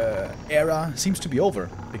era seems to be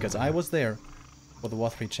over, because I was there for the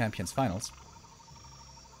WC3 Champions Finals.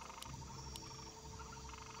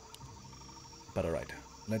 But alright,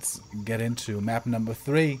 let's get into map number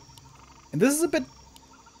 3. And this is a bit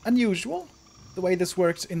unusual, the way this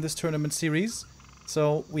works in this tournament series.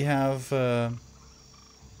 So we have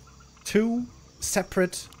 2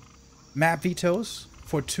 separate map vetoes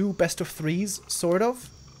for 2 best of 3s, sort of.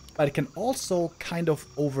 But it can also kind of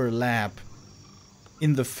overlap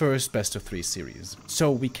in the first best of 3 series.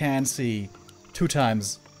 So we can see 2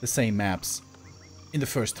 times the same maps in the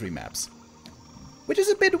first 3 maps. Which is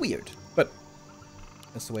a bit weird, but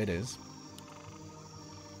that's the way it is.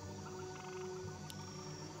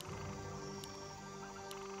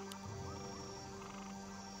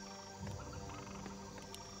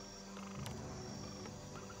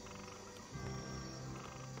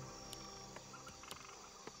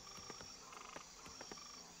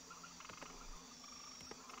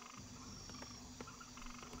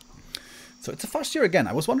 So it's a fast year again.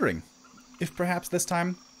 I was wondering if perhaps this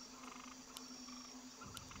time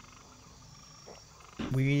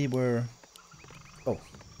we were... Oh,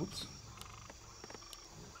 oops.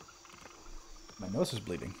 My nose is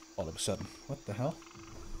bleeding all of a sudden. What the hell?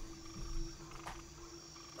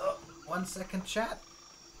 Oh, 1 second, chat.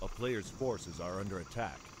 A player's forces are under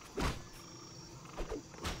attack.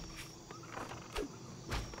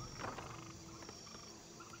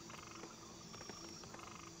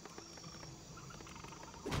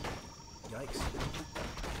 Yikes.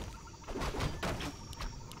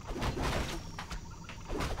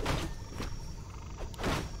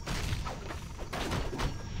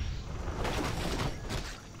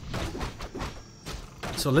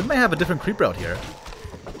 So Lin may have a different creep route here.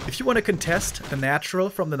 If you want to contest the natural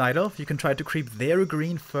from the Night Elf, you can try to creep their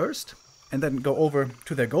green first, and then go over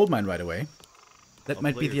to their gold mine right away. That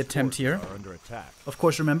might be the attempt here. Of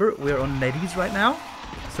course, remember, we're on ladies right now,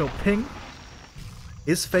 so ping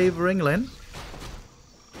is favoring Lin.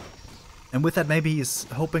 And with that, maybe he's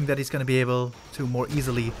hoping that he's going to be able to more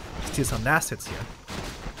easily steal some last hits here.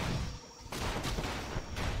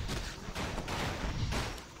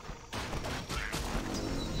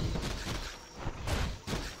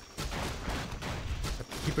 But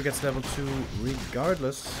the keeper gets level 2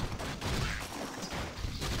 regardless.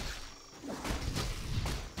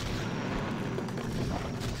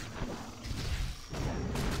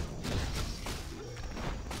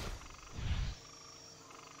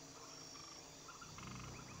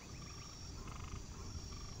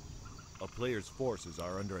 A player's forces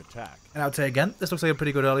are under attack. And I would say again, this looks like a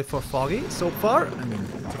pretty good early for Foggy so far. I mean,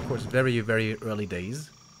 it's of course very, very early days.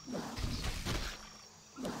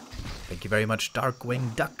 Thank you very much,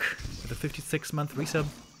 Darkwing Duck, for the 56-month resub.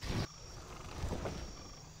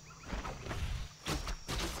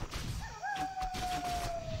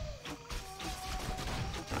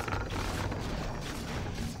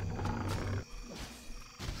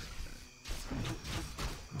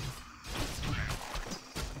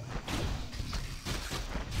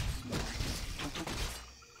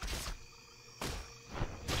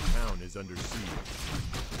 under siege.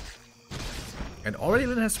 And already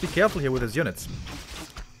Lin has to be careful here with his units.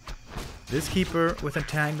 This keeper with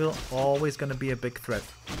Entangle, always gonna be a big threat.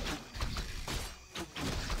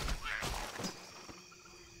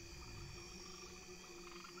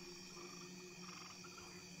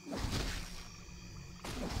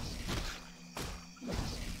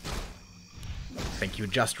 Thank you,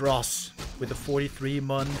 Just Ross, with the 43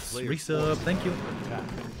 months resub. Thank you.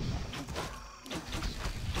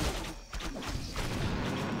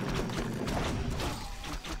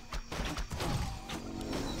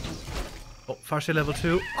 Oh, Farshia level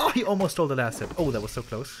 2. Oh, he almost stole the last hit. Oh, that was so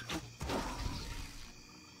close.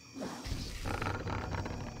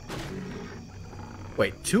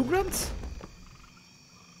 Wait, 2 grunts?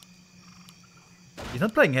 He's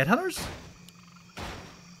not playing Headhunters?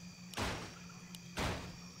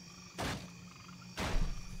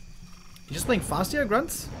 He's just playing Fastia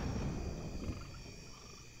grunts?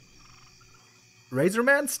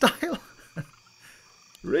 Razorman style?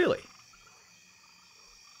 Really?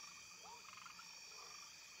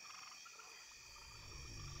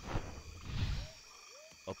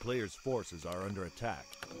 A player's forces are under attack.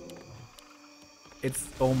 It's...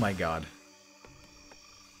 oh my god.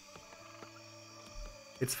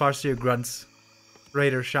 It's Farseer grunts.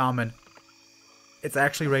 Raider Shaman. It's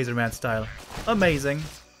actually Razorman style. Amazing.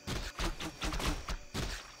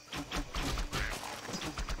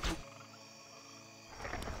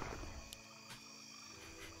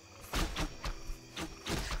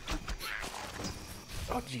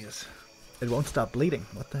 Oh Jesus. It won't stop bleeding.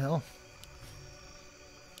 What the hell?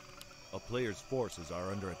 A player's forces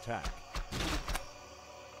are under attack.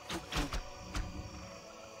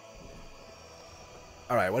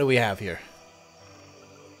 Alright, what do we have here?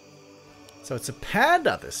 So it's a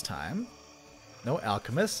panda this time. No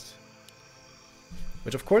alchemist.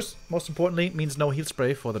 Which of course, most importantly, means no heal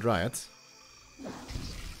spray for the dryads.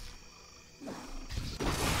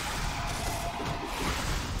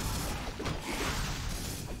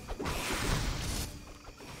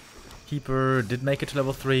 Keeper did make it to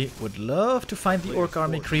level 3. Would love to find the Orc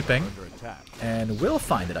army creeping. And will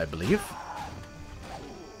find it, I believe.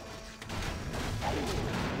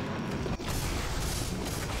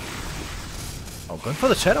 Oh, going for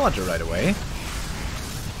the Shadow Hunter right away.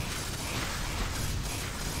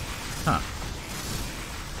 Huh.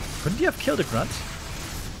 Couldn't he have killed a grunt?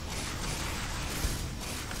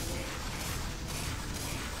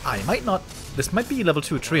 Ah, he might not. This might be level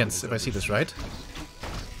 2 Treants, if I see this right.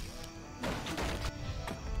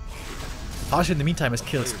 Pasha in the meantime has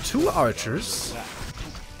killed 2 archers.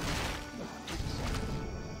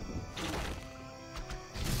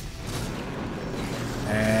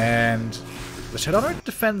 And the Shadow Hunter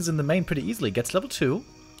defends in the main pretty easily, gets level 2.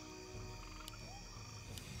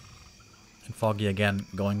 And Foggy again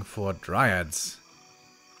going for Dryads.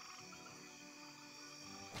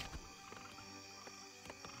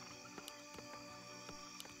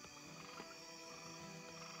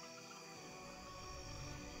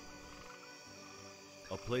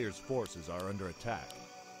 A player's forces are under attack.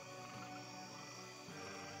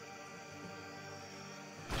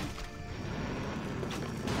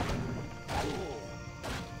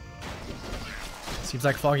 Seems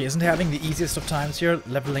like Foggy isn't having the easiest of times here,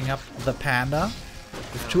 leveling up the panda.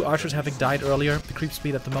 With 2 archers having died earlier, the creep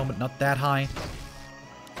speed at the moment not that high.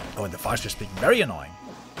 Oh, and the fire just being very annoying.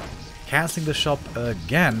 Canceling the shop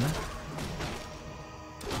again.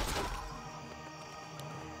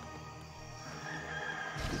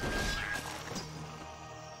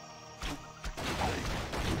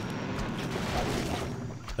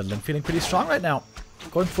 Lin feeling pretty strong right now.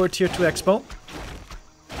 Going for a tier 2 expo.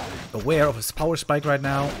 Aware of his power spike right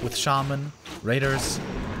now with Shaman, Raiders,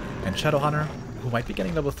 and Shadowhunter, who might be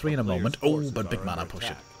getting level 3 in a moment. Oh, but big mana push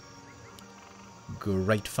it.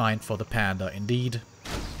 Great find for the panda, indeed.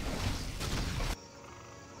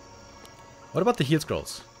 What about the heal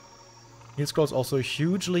scrolls? Heal scrolls also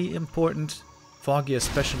hugely important. Foggy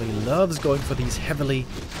especially loves going for these heavily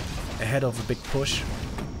ahead of a big push.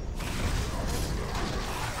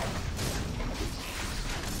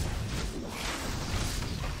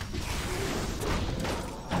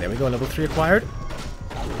 There we go, level 3 acquired.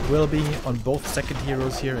 Will be on both second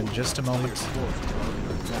heroes here in just a moment.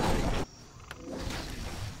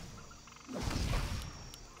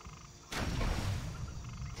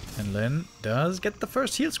 And Lin does get the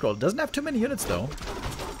first heal scroll. Doesn't have too many units though.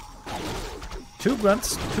 2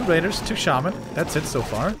 grunts, 2 raiders, 2 shaman. That's it so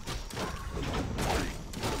far.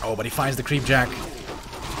 Oh, but he finds the creep jack.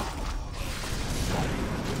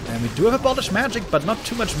 And we do have abolish magic, but not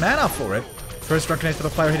too much mana for it. First Drunken Ace of the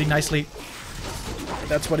Fire hitting nicely.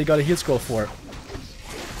 That's what he got a heal scroll for.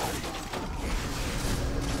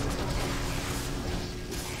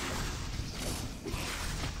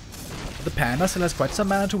 The Panda still has quite some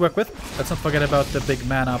mana to work with. Let's not forget about the big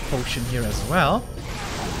mana potion here as well.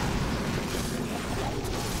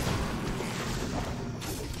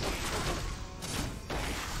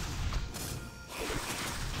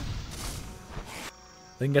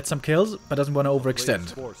 They can get some kills, but doesn't want to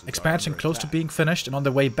overextend. Expansion close to being finished, and on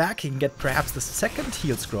the way back he can get perhaps the second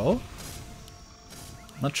heal scroll.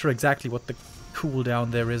 Not sure exactly what the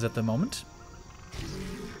cooldown there is at the moment.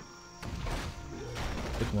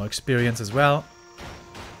 Bit more experience as well.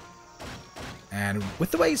 And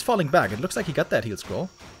with the way he's falling back, it looks like he got that heal scroll.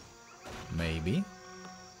 Maybe.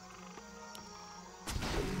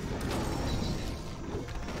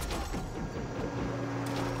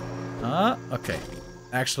 Okay.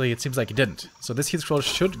 Actually, it seems like he didn't. So this heal scroll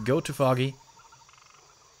should go to Foggy.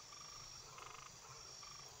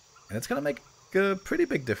 And it's gonna make a pretty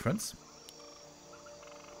big difference.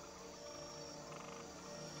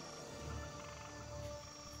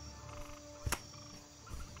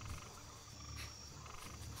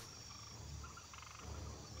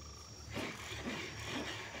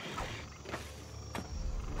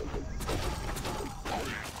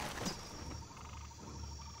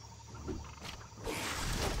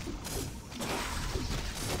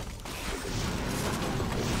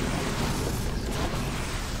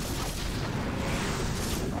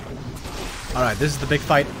 Alright, this is the big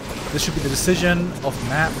fight. This should be the decision of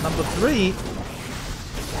map number 3.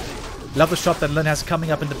 Love the shot that Lin has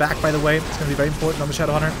coming up in the back, by the way. It's going to be very important on the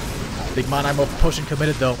Shadowhunter. Big mana more potion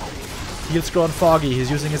committed, though. Heal scroll on Foggy.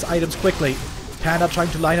 He's using his items quickly. Panda trying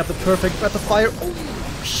to line up the perfect breath of fire. Oh,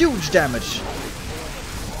 huge damage.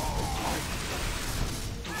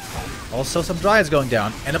 Also, some Dryads going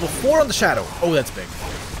down. And level 4 on the Shadow. Oh, that's big.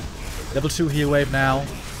 Level 2 heal wave now,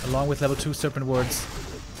 along with level 2 Serpent Words.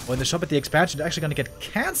 When the shop at the expansion is actually going to get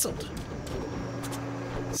cancelled.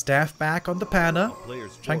 Staff back on the Panda.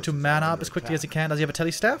 Trying to mana up as quickly as he can. Does he have a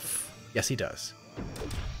tele staff? Yes, he does.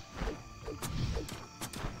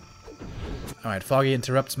 Alright, Foggy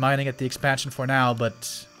interrupts mining at the expansion for now,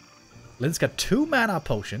 but Lin's got 2 mana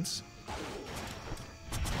potions.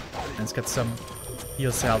 And it's got some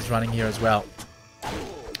heal cells running here as well.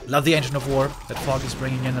 Love the Ancient of War that Foggy's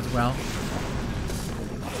bringing in as well.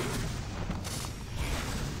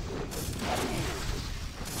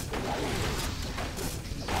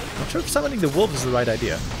 Not sure if summoning the wolves is the right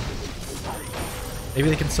idea. Maybe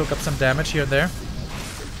they can soak up some damage here and there.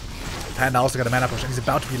 Panda also got a mana potion. He's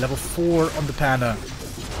about to be level 4 on the Panda.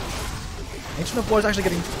 Ancient of War is actually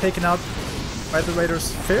getting taken out by the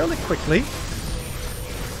Raiders fairly quickly.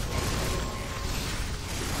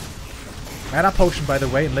 Mana potion, by the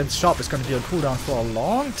way, in Lin's shop is going to be on cooldown for a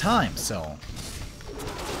long time, so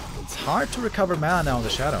it's hard to recover mana now in the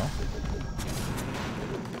Shadow.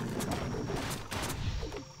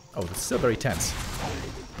 Oh, it's still very tense.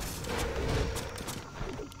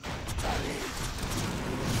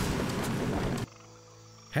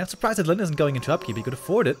 Kind of surprised that Lin isn't going into upkeep. He could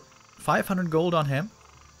afford it. 500 gold on him.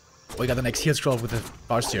 Oh, he got the next heal scroll with the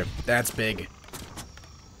Barsteer. That's big.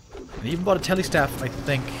 And he even bought a telestaff, I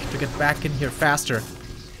think, to get back in here faster.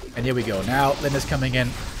 And here we go. Now Lin is coming in.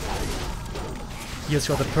 Heal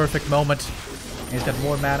scroll at the perfect moment. And he's got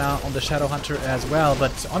more mana on the Shadowhunter as well.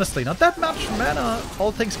 But honestly, not that much mana,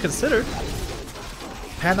 all things considered.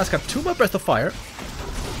 Panda's got 2 more Breath of Fire,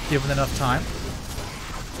 given enough time.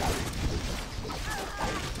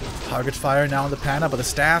 Target fire now on the Panda, but the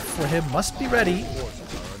staff for him must be ready.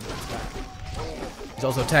 He's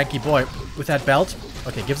also a tanky boy with that belt.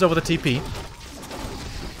 Okay, gives over the TP.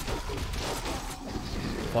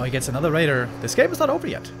 Foggy gets another Raider. This game is not over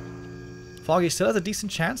yet. Foggy still has a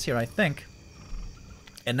decent chance here, I think.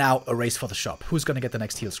 And now a race for the shop. Who's going to get the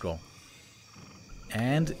next heal scroll?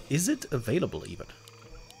 And is it available even?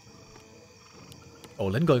 Oh,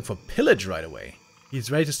 Lin going for pillage right away. He's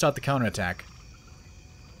ready to start the counterattack.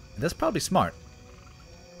 And that's probably smart.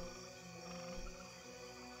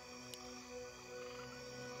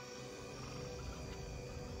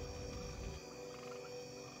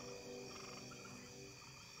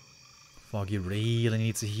 Foggy really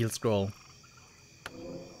needs a heal scroll.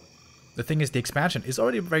 The thing is, the expansion is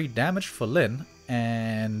already very damaged for Lin,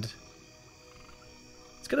 and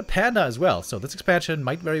it's got a Panda as well, so this expansion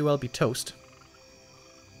might very well be toast.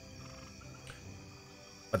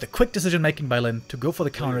 But the quick decision making by Lin to go for the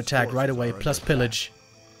counterattack right away plus pillage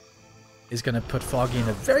is going to put Foggy in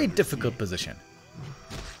a very difficult position.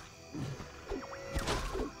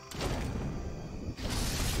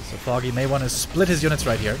 So Foggy may want to split his units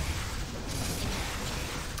right here.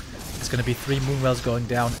 It's going to be 3 Moonwells going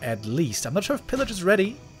down at least. I'm not sure if pillage is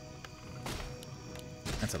ready.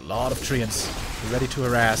 That's a lot of Treants ready to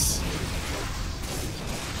harass.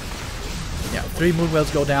 3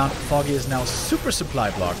 Moonwells go down. Foggy is now super supply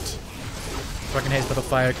blocked. Rocket Haze Battle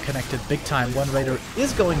Fire connected big time. 1 Raider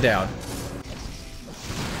is going down.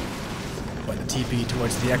 When the TP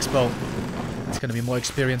towards the Expo. It's going to be more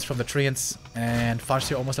experience from the Treants. And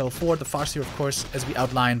Farseer almost level 4. The Farseer, of course, as we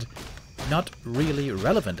outlined, not really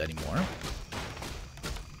relevant anymore.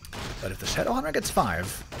 But if the Shadowhunter gets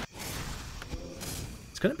 5,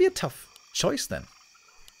 it's going to be a tough choice then.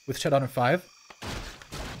 With Shadowhunter 5.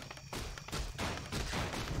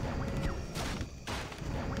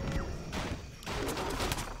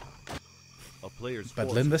 But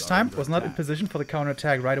Lin this time was not in position for the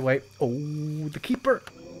counterattack right away. Oh, the Keeper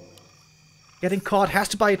getting caught, has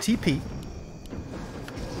to buy a TP.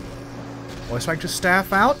 Always trying to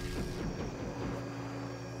staff out.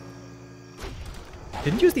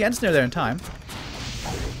 Didn't use the end snare there in time.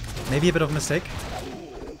 Maybe a bit of a mistake.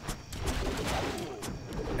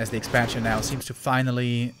 As the expansion now seems to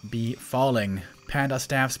finally be falling. Panda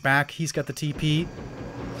staffs back, he's got the TP.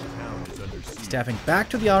 Staffing back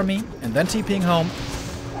to the army, and then TPing home.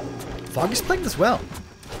 Foggy's playing this well.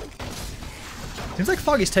 Seems like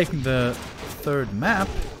Foggy's taking the 3rd map.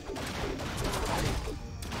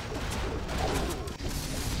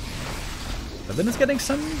 But then it's getting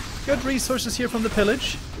some good resources here from the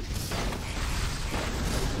pillage.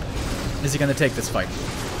 Is he going to take this fight?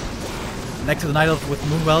 Next to the Night Elf with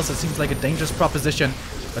Moonwells, it seems like a dangerous proposition.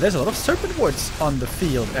 But there's a lot of Serpent Wards on the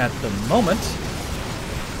field at the moment.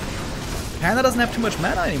 Panda doesn't have too much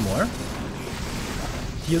mana anymore.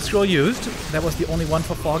 Heal Scroll used. That was the only one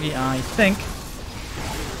for Foggy, I think.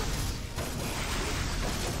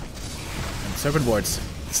 And Serpent Wards.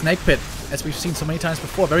 Snake Pit, as we've seen so many times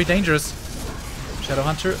before, very dangerous.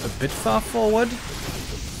 Shadowhunter a bit far forward.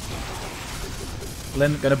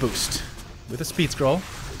 Lin gonna boost with a Speed Scroll.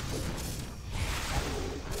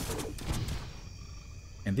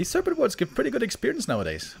 And these Serpent Wards give pretty good experience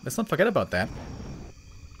nowadays. Let's not forget about that.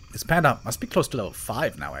 This Panda must be close to level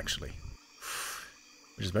 5 now, actually.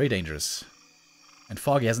 Which is very dangerous. And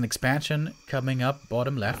Foggy has an expansion coming up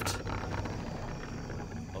bottom left.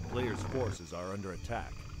 A player's forces are under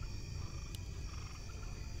attack.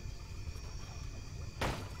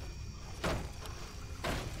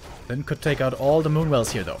 Then could take out all the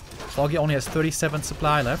Moonwells here, though. Foggy only has 37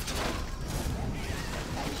 supply left.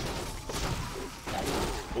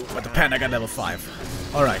 But the Panda got level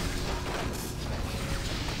 5. Alright.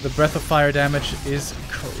 The Breath of Fire damage is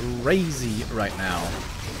crazy right now.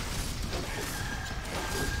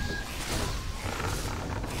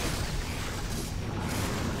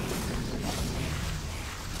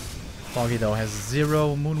 Foggy, though, has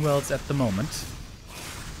 0 Moonwells at the moment.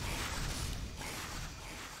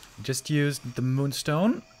 Just used the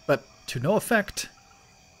Moonstone, but to no effect.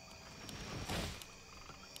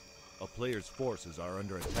 A player's forces are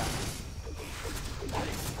under attack.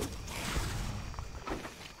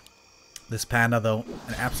 This Panda, though,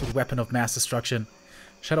 an absolute weapon of mass destruction.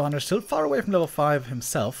 Shadowhunter still far away from level 5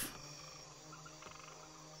 himself.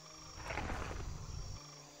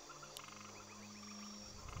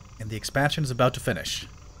 And the expansion is about to finish.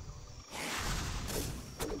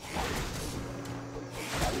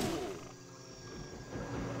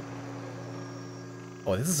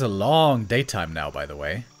 Oh, this is a long daytime now, by the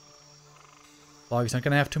way. Foggy's not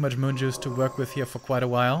going to have too much moon juice to work with here for quite a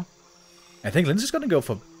while. I think Lin's just going to go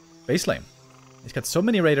for base lane. He's got so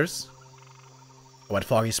many raiders. Oh, and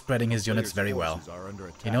Foggy's spreading his units very well.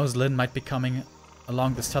 He knows Lin might be coming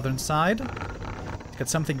along the southern side. He's got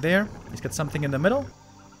something there. He's got something in the middle.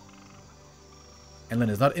 And Lin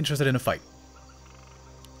is not interested in a fight.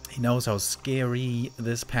 He knows how scary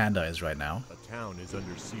this Panda is right now. A town is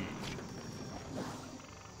under siege.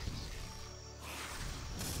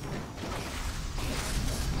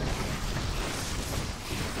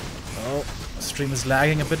 Oh, stream is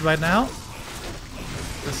lagging a bit right now.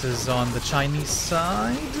 This is on the Chinese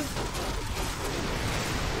side.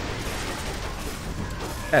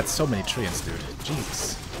 That's so many treants, dude.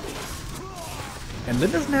 Jesus. And Lin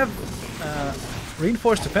doesn't have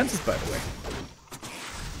reinforced defenses, by the way.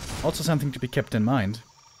 Also something to be kept in mind.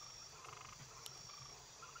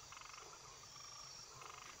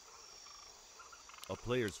 A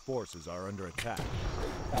player's forces are under attack.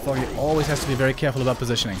 Foggy always has to be very careful about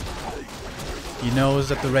positioning. He knows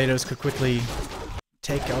that the raiders could quickly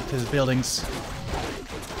take out his buildings.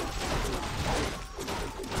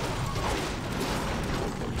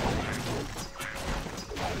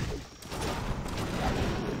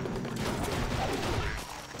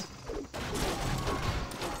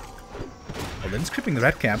 Oh, Lin's creeping the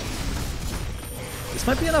red camp. This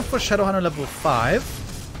might be enough for Shadowhunter level 5.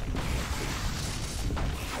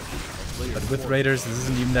 But with raiders, this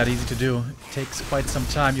isn't even that easy to do. It takes quite some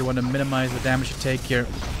time. You want to minimize the damage you take here.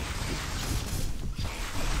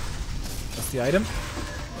 That's the item.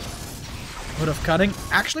 Hood of Cutting.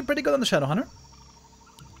 Actually pretty good on the Shadowhunter.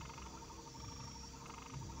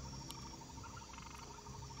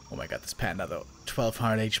 Oh my god, this panda though.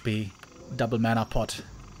 1200 HP. Double mana pot.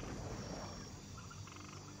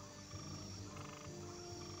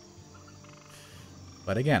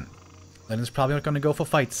 But again, Lynn's probably not going to go for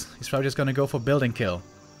fights. He's probably just going to go for building kill.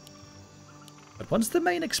 But once the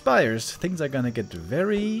main expires, things are going to get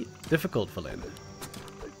very difficult for Lynn.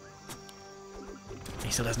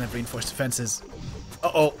 He still doesn't have reinforced defenses.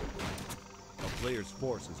 Uh-oh. A player's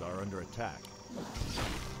forces are under attack.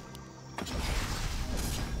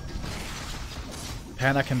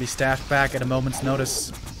 Panda can be staffed back at a moment's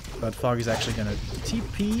notice. But Foggy's actually going to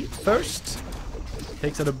TP first.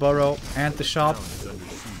 Takes out a burrow and the shop.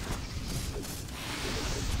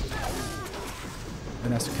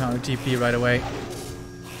 Then has to counter TP right away.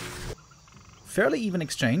 Fairly even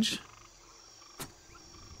exchange.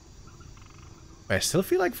 But I still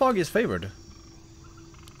feel like Foggy is favored.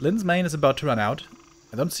 Lynn's main is about to run out.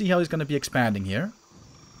 I don't see how he's going to be expanding here.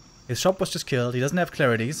 His shop was just killed. He doesn't have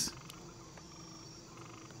clarities.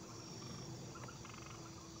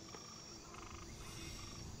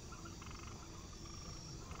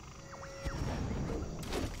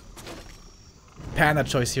 Panda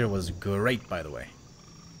choice here was great, by the way.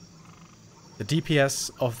 The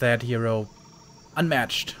DPS of that hero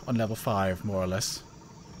unmatched on level 5, more or less.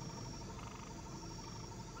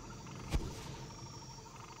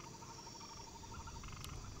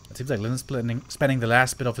 It seems like Lynn's spending the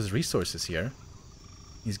last bit of his resources here.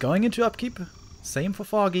 He's going into upkeep. Same for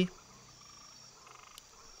Foggy.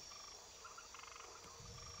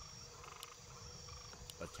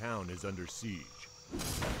 A town is under siege.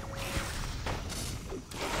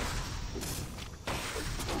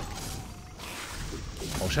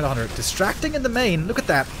 Oh, Shadowhunter distracting in the main. Look at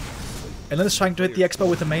that. And then is trying to hit the Expo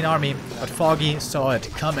with the main army. But Foggy saw it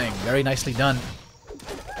coming. Very nicely done.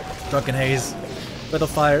 Drunken Haze. Little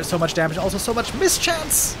fire. So much damage. Also so much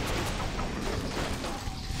mischance.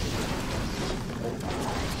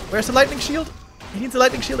 Where's the lightning shield? He needs a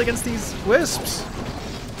lightning shield against these wisps.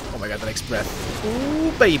 Oh my god, the next breath.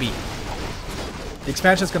 Ooh, baby. The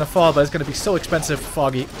expansion is going to fall, but it's going to be so expensive for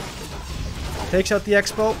Foggy. Takes out the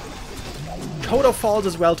Expo. Kodo falls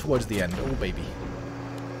as well towards the end. Oh, baby.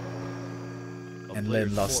 And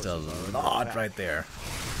Lynn lost a lot right there.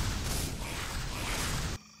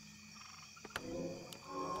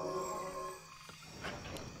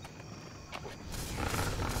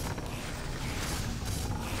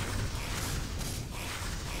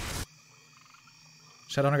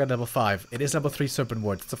 Shadowhunter got level 5. It is level 3 Serpent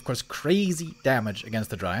Ward. It's of course crazy damage against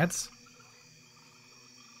the Dryads.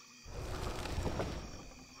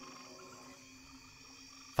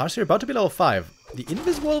 Farseer about to be level 5. The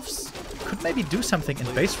Invis Wolves could maybe do something in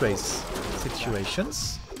base race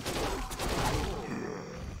situations.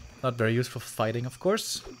 Not very useful for fighting, of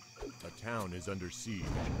course. A town is under siege.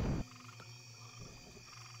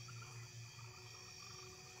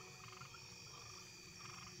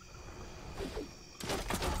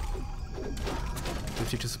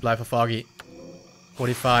 To supply for Foggy.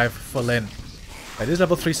 45 for Lynn. That is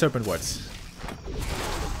level 3 Serpent Wards.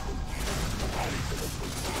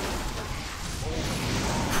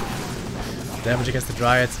 Damage against the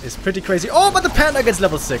Dryads is pretty crazy. Oh, but the Panda gets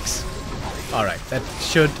level 6. Alright, that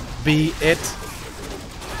should be it.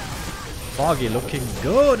 Foggy looking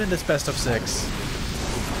good in this best of 6.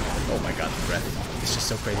 Oh my god, the breath. It's just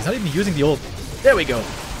so crazy. He's not even using the ult. There we go.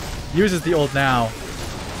 Uses the ult now.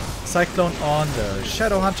 Cyclone on the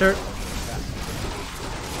Shadowhunter.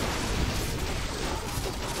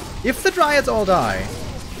 If the Dryads all die,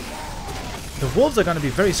 the Wolves are going to be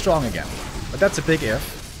very strong again. But that's a big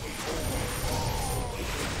if.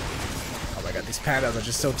 Oh my god, these Pandas are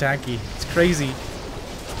just so tanky. It's crazy.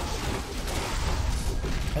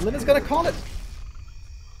 And Lynn is going to call it.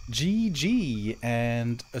 GG.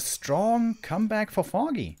 And a strong comeback for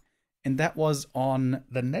Foggy. And that was on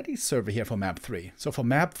the Netty server here for map 3. So for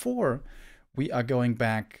map 4, we are going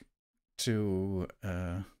back to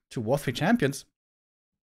War3 Champions.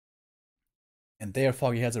 And there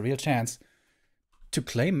Foggy has a real chance to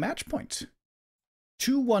claim match point.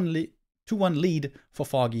 2-1 lead for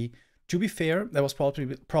Foggy. To be fair, that was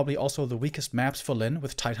probably also the weakest maps for Lynn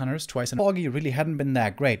with Tidehunters twice. And Foggy really hadn't been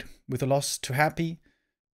that great with a loss to Happy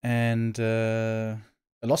and a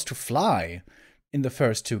loss to Fly in the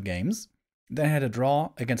first 2 games. Then had a draw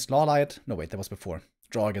against Lawlight. No, wait, that was before.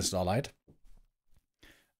 Draw against Lawlight.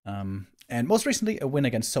 And most recently, a win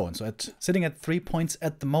against Soen. So sitting at 3 points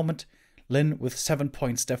at the moment. Lin with 7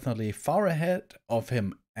 points, definitely far ahead of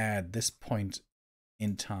him at this point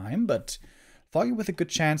in time, but Foggy with a good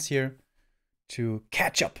chance here to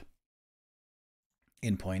catch up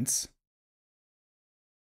in points.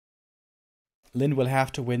 Lin will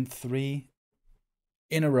have to win 3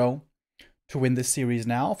 in a row to win this series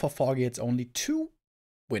now. For Foggy, it's only 2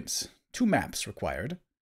 wins, 2 maps required.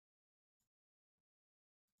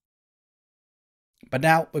 But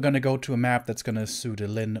now we're going to go to a map that's going to suit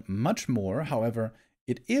Lin much more. However,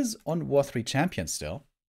 it is on War 3 Champion still.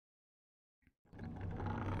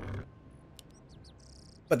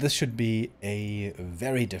 But this should be a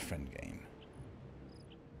very different game.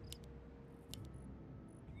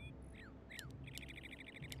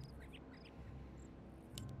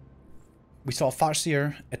 We saw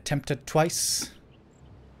CORSAIR attempted twice.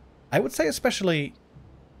 I would say especially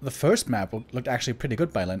the first map looked actually pretty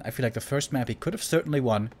good by Lin. I feel like the first map he could have certainly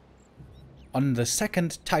won. On the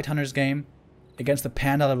second Tidehunters game against the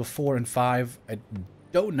Panda level 4 and 5, I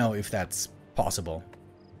don't know if that's possible.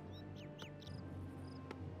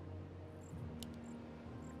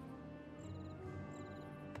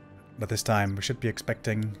 But this time we should be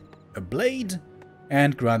expecting a blade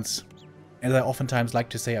and grunts. As I oftentimes like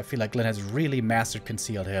to say, I feel like Lin has really mastered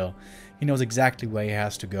Concealed Hill. He knows exactly where he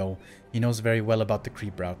has to go. He knows very well about the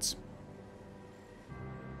creep routes.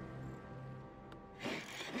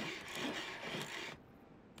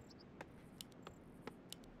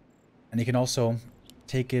 And he can also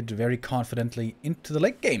take it very confidently into the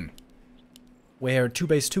late game, where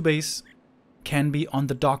 2-base can be on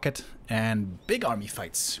the docket and big army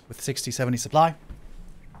fights with 60-70 supply.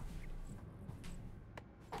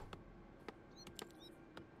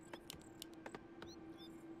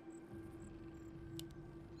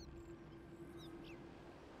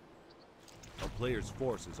 A player's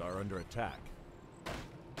forces are under attack.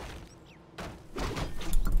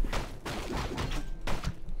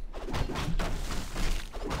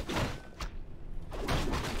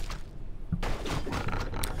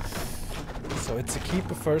 So it's a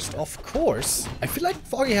keeper first, of course. I feel like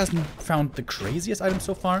Foggy hasn't found the craziest item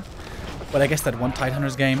so far. But I guess that one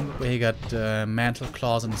Tidehunters game where he got Mantle,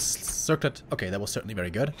 Claws, and Circlet. Okay, that was certainly very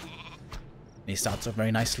good. And he starts off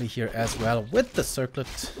very nicely here as well with the Circlet.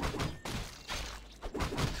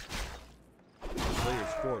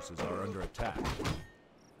 Player's forces are under attack.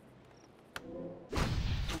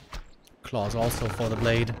 Claws also for the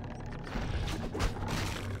blade.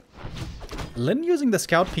 Lin using the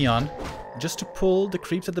Scout Peon just to pull the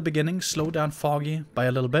creeps at the beginning, slow down Foggy by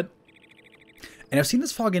a little bit. And I've seen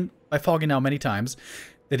this by Foggy now many times,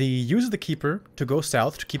 that he uses the Keeper to go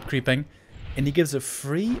south to keep creeping, and he gives a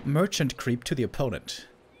free merchant creep to the opponent.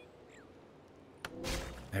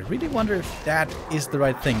 I really wonder if that is the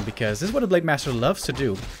right thing, because this is what a Blade Master loves to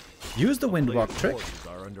do. Use the Windwalk trick.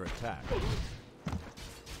 Are under attack.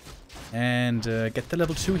 And get the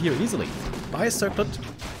level 2 here easily. Buy a Circlet,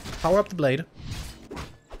 power up the blade.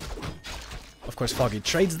 Of course, Foggy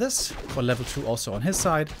trades this for level 2 also on his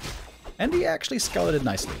side. And he actually scouted it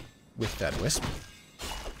nicely with that Wisp.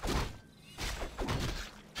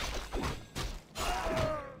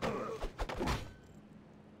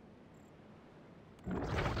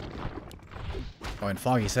 Oh, and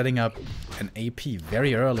Foggy setting up an AP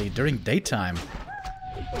very early during daytime.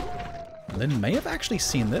 Lin may have actually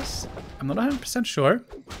seen this. I'm not 100% sure.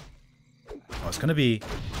 Oh, it's gonna be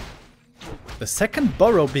the second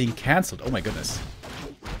burrow being cancelled. Oh my goodness.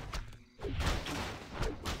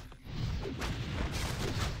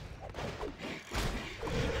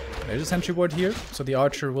 There's a sentry ward here, so the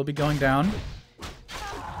archer will be going down.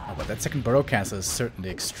 Oh, but that second burrow cancel is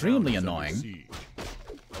certainly extremely annoying.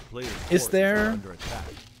 Is there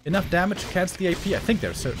enough damage to cancel the AP? I think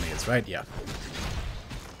there certainly is, right? Yeah.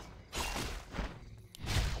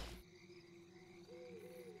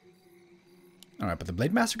 Alright, but the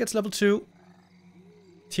Blade Master gets level 2.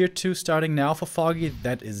 Tier 2 starting now for Foggy.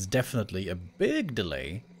 That is definitely a big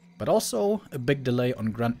delay. But also a big delay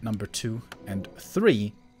on grunt number 2 and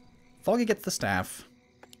 3. Foggy gets the staff.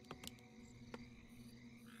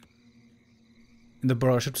 And the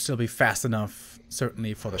burrow should still be fast enough,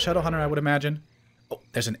 certainly for the Shadow Hunter, I would imagine. Oh,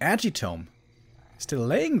 there's an Agitome still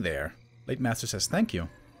laying there. Blade Master says thank you.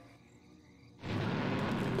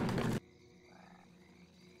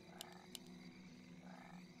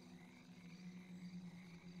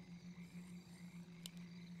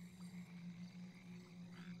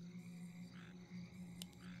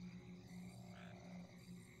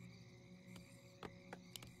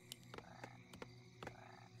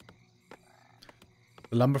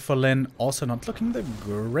 The lumber for Lin also not looking the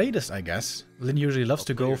greatest, I guess. Lin usually loves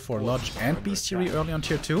to go for Lodge and Bestiary early on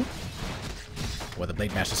tier 2. Well, the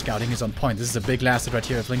Blade Master scouting is on point. This is a big last hit right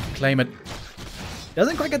here if Link can claim it.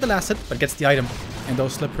 Doesn't quite get the last hit, but gets the item. And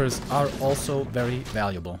those slippers are also very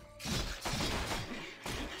valuable.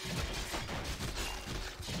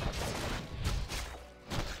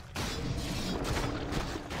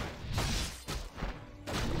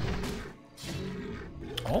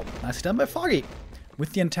 Oh, nicely done by Foggy.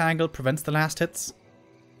 With the entangle, prevents the last hits.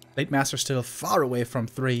 Blade Master still far away from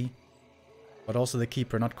 3. But also the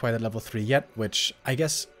Keeper not quite at level 3 yet, which I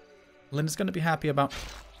guess Lyn is going to be happy about.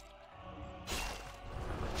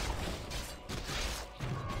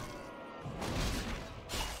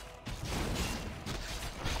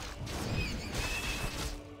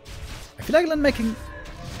 I feel like Lyn making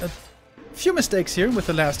a few mistakes here with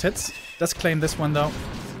the last hits. Does claim this one though.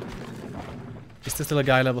 Is there still a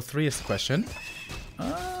guy level 3 is the question.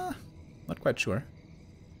 Not quite sure.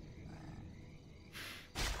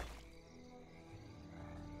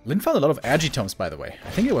 Lyn found a lot of Agitomes, by the way. I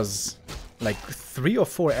think it was like 3 or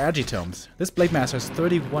 4 Agitomes. This Blade Master has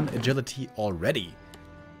 31 agility already,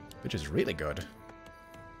 which is really good.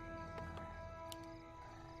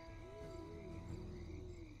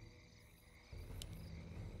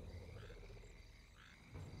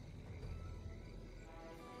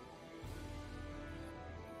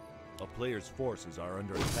 A player's forces are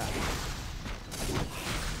under attack.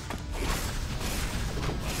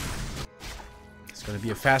 It's going to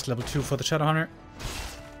be a fast level 2 for the Shadowhunter.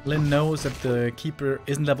 Lyn knows that the Keeper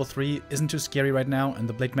isn't level 3, isn't too scary right now, and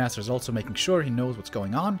the Blade Master is also making sure he knows what's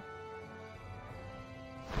going on.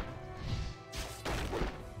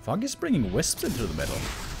 Foggy's bringing Wisps into the middle.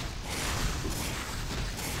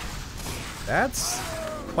 That's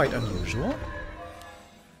quite unusual.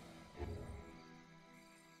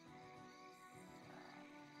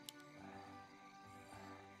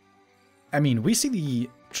 I mean, we see the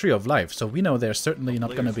Tree of Life, so we know they're certainly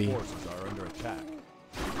not going to be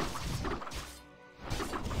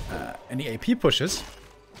any AP pushes.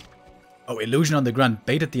 Oh, Illusion on the Grunt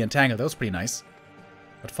baited the Entangle. That was pretty nice.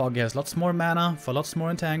 But Foggy has lots more mana for lots more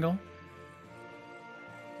Entangle.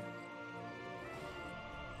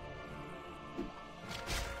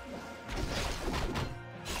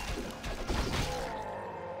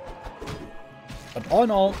 But all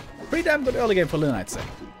in all, pretty damn good early game for Lyn, I'd say.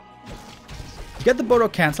 To get the Burrow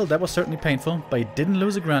cancelled, that was certainly painful, but he didn't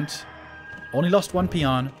lose a Grunt. Only lost 1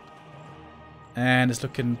 Peon. And is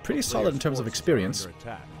looking pretty solid in terms of experience.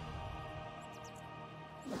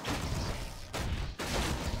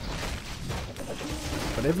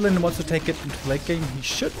 But if Lyn wants to take it into the late game, he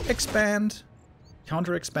should expand.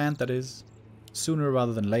 Counter-expand, that is. Sooner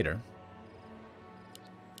rather than later.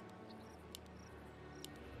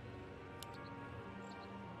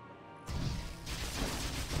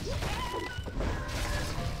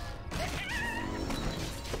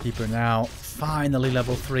 Keeper now finally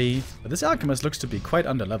level 3, but this Alchemist looks to be quite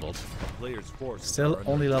under-leveled. Still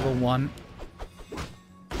only level 1.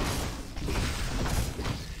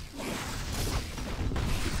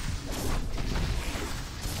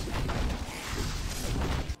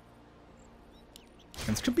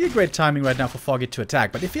 And this could be a great timing right now for Foggy to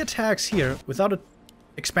attack, but if he attacks here without an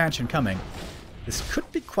expansion coming, this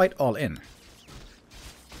could be quite all-in.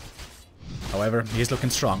 However, he's looking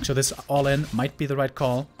strong, so this all-in might be the right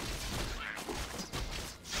call.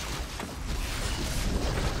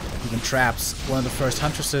 Even traps one of the first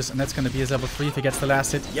Huntresses, and that's going to be his level 3 if he gets the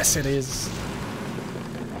last hit. Yes, it is!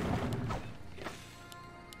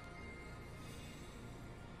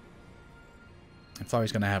 And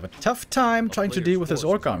Foggy's going to have a tough time trying to deal with his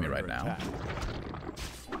Orc army right now.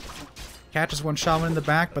 Catches one Shaman in the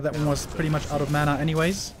back, but that one was pretty much out of mana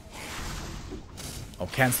anyways. Oh,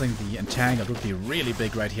 cancelling the Entangle would be really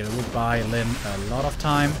big right here. It would buy Lyn a lot of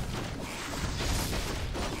time.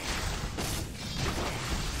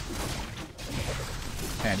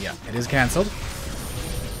 And yeah, it is cancelled.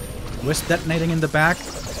 Wisp detonating in the back.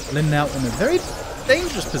 Lyn now in a very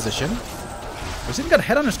dangerous position. We've even got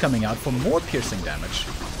Headhunters coming out for more piercing damage.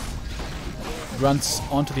 Grunts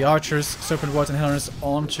onto the Archers, Serpent Wards and Headhunters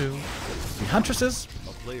onto the Huntresses.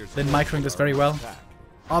 Lyn microing this very well,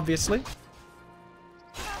 obviously.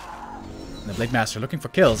 And the Blade Master looking for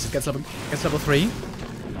kills. He gets level 3. In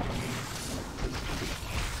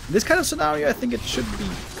this kind of scenario, I think it should be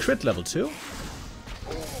crit level 2.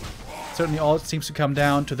 Certainly all seems to come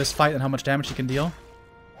down to this fight and how much damage he can deal.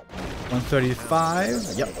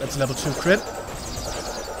 135. Yep, that's level 2 crit.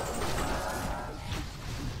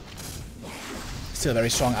 Still very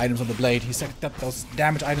strong items on the blade. He set up those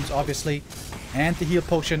damage items, obviously. And the heal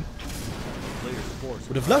potion.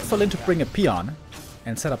 Would have loved for Lyn to bring a Peon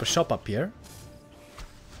and set up a shop up here.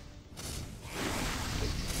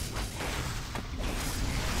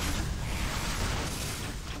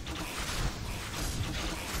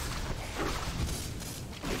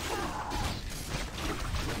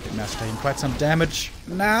 Master taking quite some damage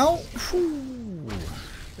now. Whew.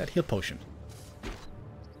 That heal potion.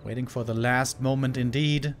 Waiting for the last moment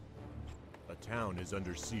indeed. A town is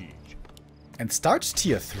under siege. And starts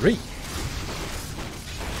tier 3.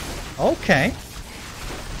 Okay.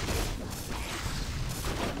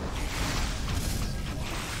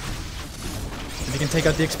 If he can take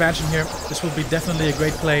out the expansion here, this will be definitely a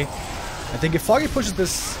great play. I think if Foggy pushes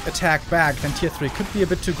this attack back, then tier 3 could be a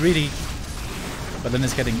bit too greedy. But then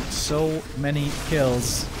is getting so many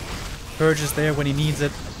kills. Purge is there when he needs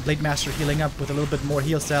it. Blade Master healing up with a little bit more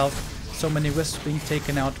heal salve. So many wisps being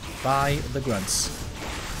taken out by the grunts.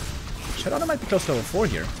 Shadow might be close to level 4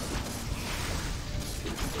 here.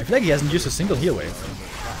 I feel like he hasn't used a single heal wave.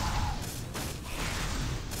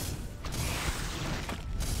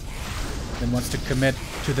 Then wants to commit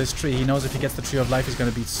to this tree. He knows if he gets the Tree of Life, he's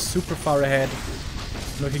going to be super far ahead.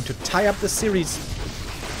 Looking to tie up the series.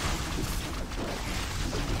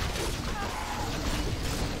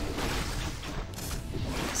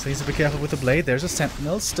 So he's a bit careful with the blade. There's a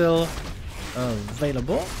Sentinel still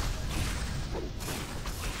available.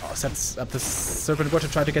 Oh, sets up the Serpent Board to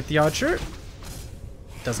try to get the Archer.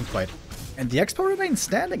 Doesn't quite. And the Expo remains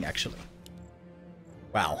standing, actually.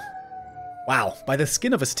 Wow. Wow. By the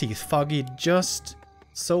skin of his teeth, Foggy just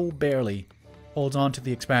so barely holds on to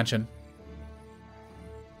the expansion.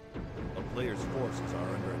 A player's forces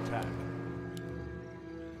are under attack.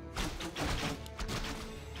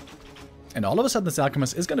 And all of a sudden this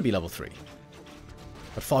Alchemist is going to be level 3.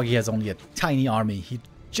 But Foggy has only a tiny army. He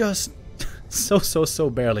just so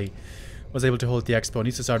barely was able to hold the Expo.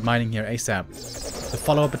 Needs to start mining here ASAP. The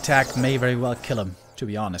follow-up attack may very well kill him, to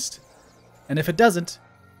be honest. And if it doesn't,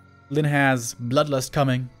 Lyn has Bloodlust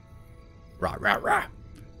coming. Rah, rah, rah.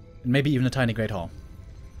 And maybe even a tiny Great Hall.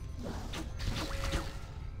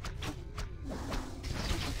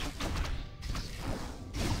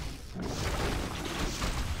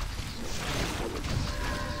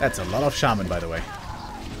 That's a lot of Shaman, by the way.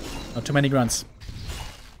 Not too many grunts.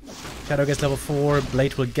 Shadow gets level 4.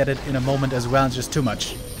 Blade will get it in a moment as well. It's just too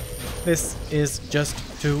much. This is just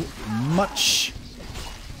too much.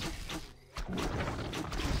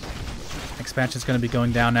 Expansion's going to be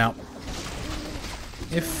going down now.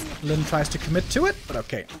 If Lyn tries to commit to it, but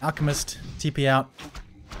okay. Alchemist, TP out.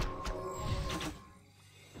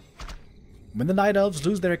 When the Night Elves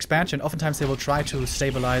lose their expansion, oftentimes they will try to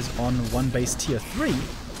stabilize on one base tier 3.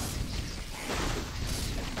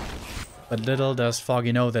 But little does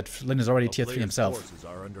Foggy know that Lyn is already tier 3 himself. Forces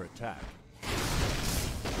are under attack.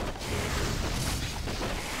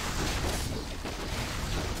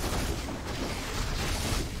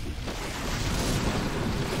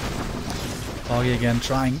 Foggy again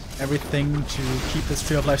trying everything to keep this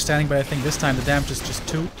Tree of Life standing, but I think this time the damage is just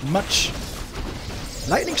too much.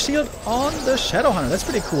 Lightning Shield on the Shadowhunter. That's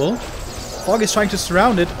pretty cool. Foggy's trying to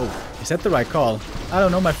surround it. Oh, is that the right call? I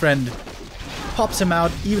don't know, my friend. Pops him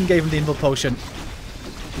out, even gave him the Invul Potion.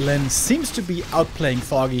 Lyn seems to be outplaying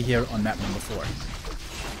Foggy here on map number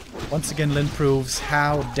 4. Once again, Lyn proves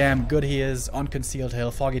how damn good he is on Concealed Hill.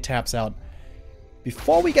 Foggy taps out.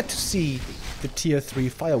 Before we get to see the tier 3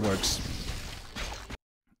 fireworks.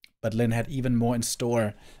 But Lyn had even more in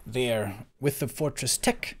store there with the Fortress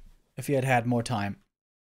Tech if he had had more time.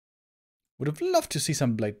 Would have loved to see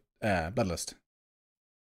some Bloodlust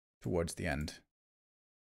towards the end.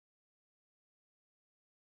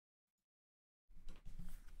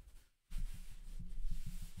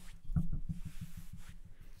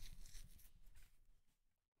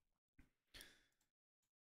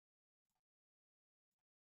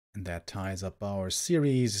 And that ties up our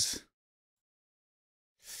series.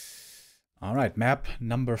 All right, map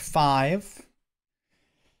number 5.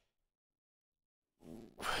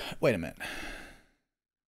 Wait a minute.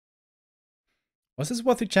 Was this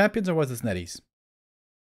War 3 Champions or was this Netties?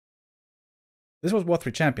 This was War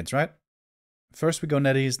 3 Champions, right? First we go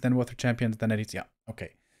Netties, then War 3 Champions, then Netties. Yeah,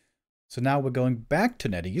 okay. So now we're going back to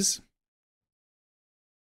Netties.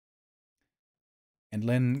 And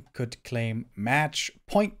Lyn could claim match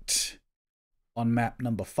point on map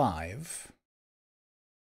number 5.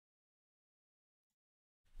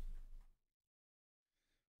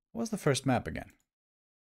 What was the first map again?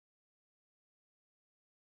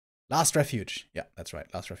 Last Refuge. Yeah, that's right.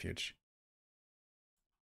 Last Refuge.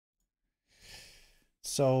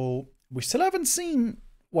 So we still haven't seen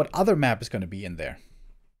what other map is going to be in there.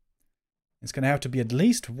 It's going to have to be at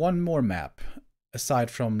least one more map aside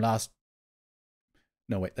from last...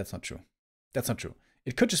 No, wait, that's not true. That's not true.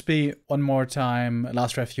 It could just be one more time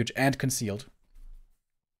Last Refuge and Concealed.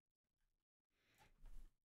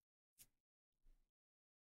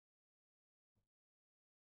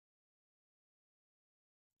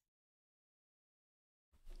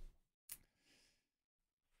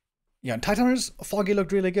 Yeah, in Titaners, Foggy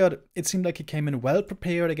looked really good. It seemed like he came in well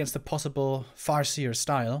prepared against a possible Farseer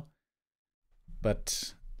style.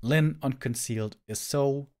 But Lyn Unconcealed is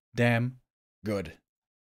so damn good.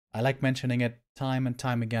 I like mentioning it time and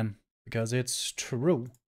time again, because it's true.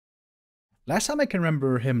 Last time I can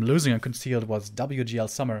remember him losing Unconcealed was WGL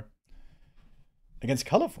Summer against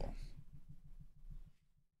Colorful.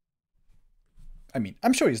 I mean,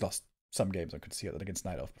 I'm sure he's lost some games Unconcealed against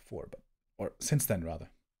Night Elf before, but or since then rather.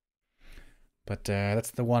 But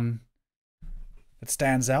that's the one that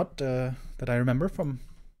stands out that I remember from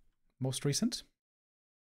most recent.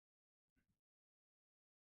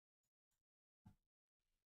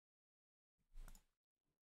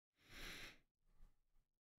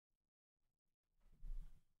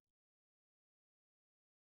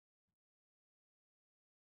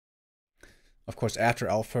 Of course, after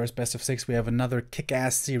our first best of 6, we have another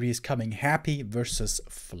kick-ass series coming, Happy versus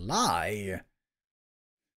Fly,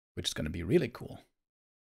 which is going to be really cool.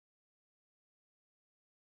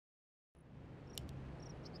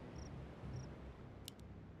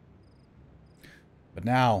 But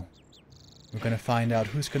now, we're going to find out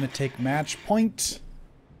who's going to take match point.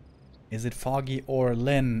 Is it Foggy or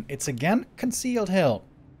Lyn? It's again Concealed Hill.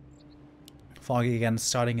 Foggy again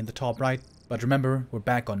starting in the top right. But remember, we're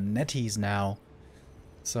back on netties now.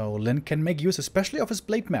 So Lyn can make use especially of his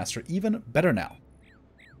Blade Master even better now.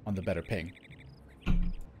 On the better ping.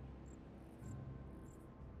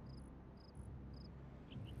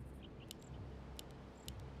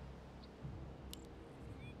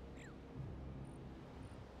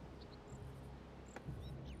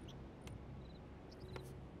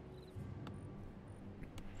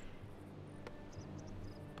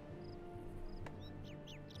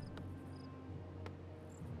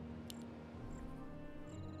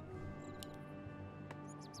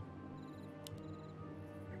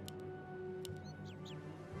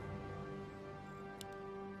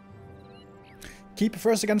 Keeper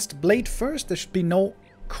first against Blade first. There should be no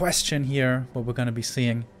question here what we're going to be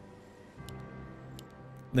seeing.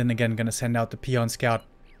 Then again, going to send out the Peon Scout.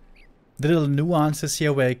 The little nuances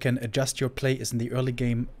here where you can adjust your play is in the early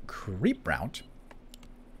game creep route.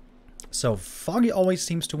 So Foggy always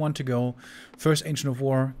seems to want to go first Ancient of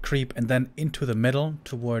War, creep, and then into the middle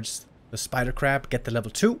towards the Spider Crab, get the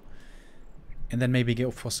level 2. And then maybe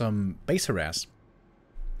go for some base harass.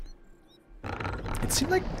 It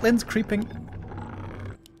seemed like Lyn's creeping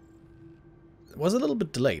was a little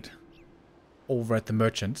bit delayed over at the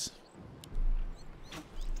merchants.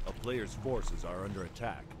 A player's forces are under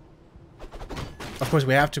attack. Of course,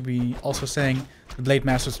 we have to be also saying the Blade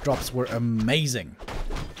Master's drops were amazing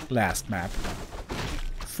last map.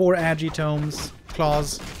 4 Agitomes,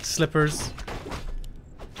 Claws, Slippers,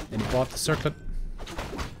 and he bought the Circlet.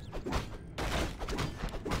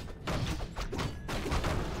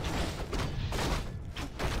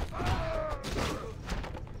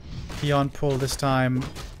 Peon pull this time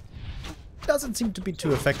doesn't seem to be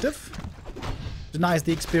too effective. Denies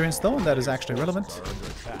the experience though, and that is actually relevant.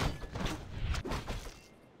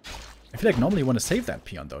 I feel like normally you want to save that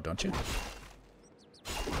Peon though, don't you?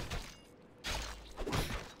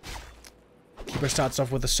 Keeper starts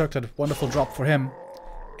off with a Circlet, wonderful drop for him.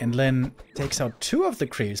 And Lyn takes out 2 of the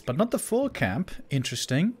creeps, but not the full camp.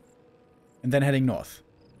 Interesting. And then heading north.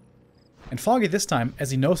 And Foggy this time,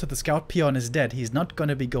 as he knows that the Scout Peon is dead, he's not going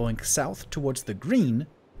to be going south towards the green.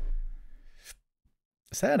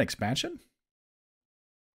 Is that an expansion?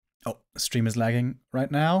 Oh, the stream is lagging right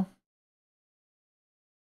now.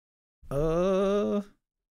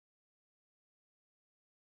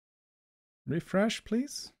 Refresh,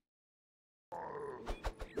 please.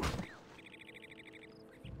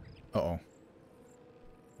 Uh-oh.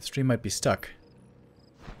 The stream might be stuck.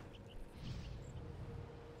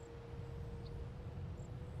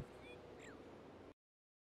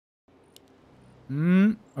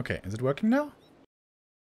 Okay, is it working now?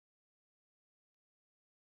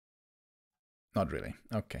 Not really.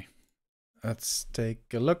 Okay. Let's take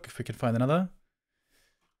a look if we can find another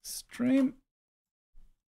stream.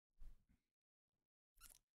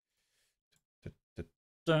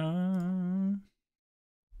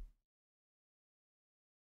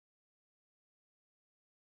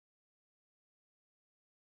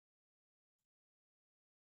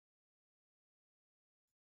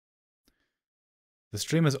 The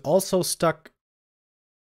stream is also stuck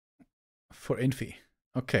for Infi.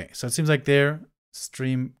 Okay, so it seems like their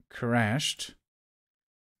stream crashed.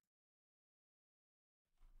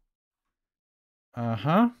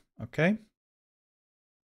 Okay.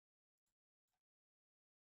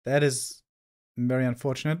 That is very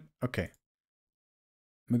unfortunate. Okay.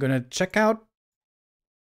 We're gonna check out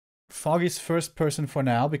Foggy's first person for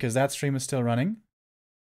now, because that stream is still running.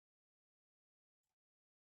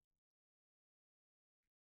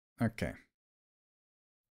 Okay.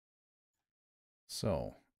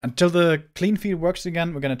 So, until the clean feed works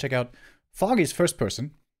again, we're going to check out Foggy's first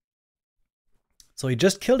person. So he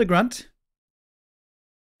just killed a grunt.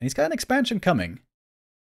 And he's got an expansion coming.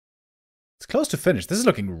 It's close to finish. This is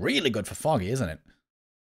looking really good for Foggy, isn't it?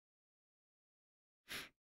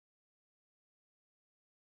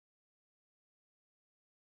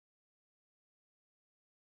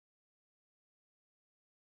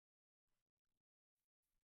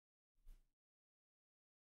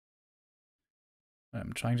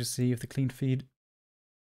 I'm trying to see if the clean feed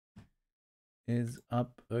is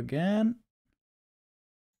up again.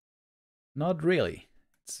 Not really.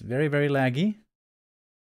 It's very, very laggy.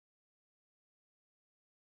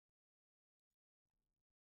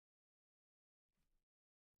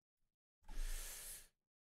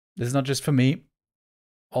 This is not just for me.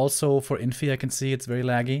 Also for Infi, I can see it's very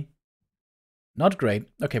laggy. Not great.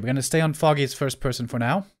 Okay, we're going to stay on Foggy's first person for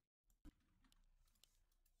now.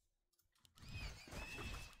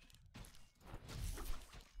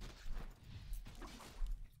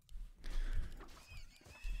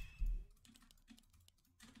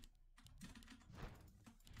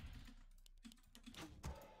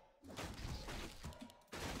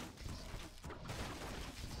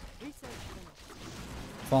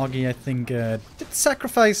 Foggy, I think, did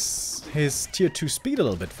sacrifice his tier 2 speed a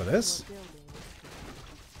little bit for this.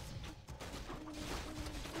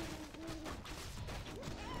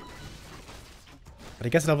 But he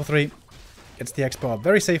gets level 3. Gets the expo up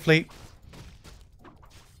very safely.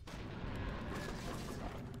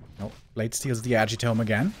 Oh, Blade steals the Agitome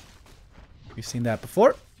again. We've seen that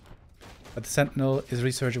before. But the Sentinel is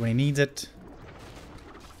researching when he needs it.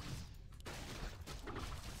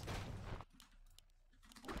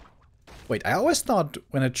 Wait, I always thought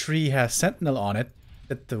when a tree has Sentinel on it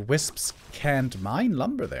that the Wisps can't mine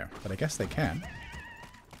lumber there, but I guess they can.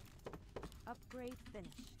 Upgrade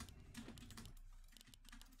finished.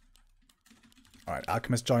 Alright,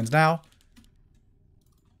 Alchemist joins now.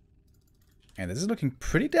 And this is looking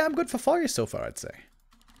pretty damn good for Foggy so far, I'd say.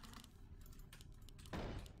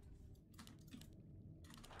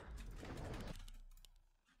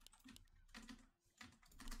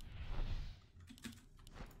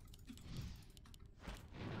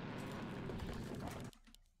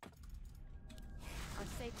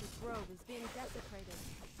 Grove is being desecrated.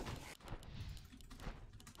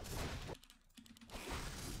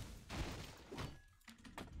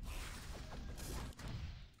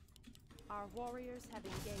 Our warriors have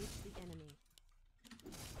engaged the enemy.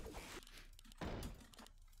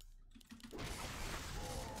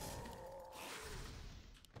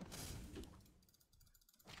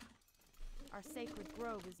 Our sacred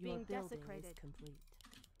grove is being desecrated.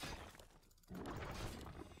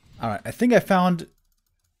 Alright, I think I found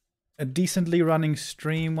a decently running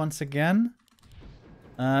stream once again.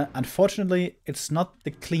 Unfortunately, it's not the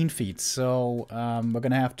clean feed, so we're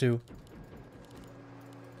gonna have to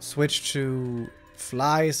switch to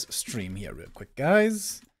Fly's stream here real quick,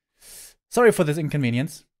 guys. Sorry for this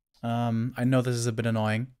inconvenience. I know this is a bit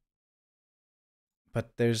annoying,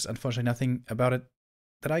 but there's unfortunately nothing about it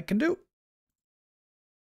that I can do.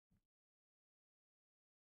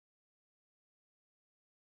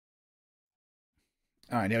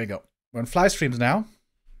 Alright, here we go. We're on Fly streams now.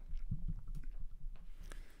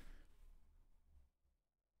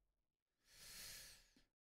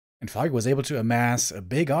 And Foggy was able to amass a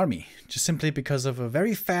big army, just simply because of a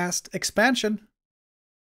very fast expansion.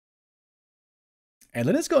 And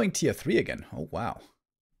Lin is going tier 3 again. Oh, wow.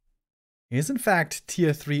 He is in fact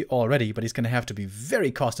tier 3 already, but he's going to have to be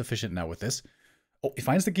very cost efficient now with this. Oh, he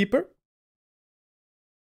finds the Keeper.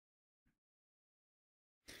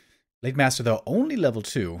 Blade Master, though, only level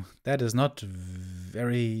 2. That is not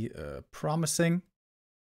very promising.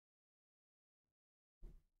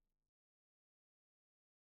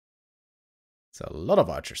 It's a lot of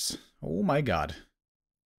archers. Oh my god.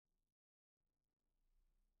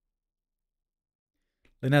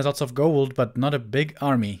 Lin has lots of gold, but not a big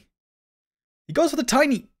army. He goes for the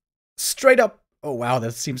tiny. Straight up. Oh wow,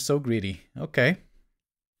 that seems so greedy. Okay.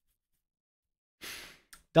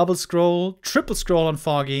 Double scroll, triple scroll on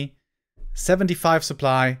Foggy. 75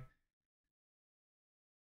 supply.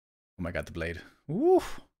 Oh my god, the blade. Woo.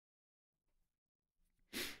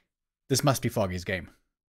 This must be Foggy's game.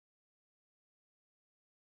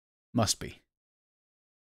 Must be.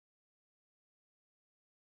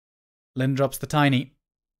 Lin drops the tiny.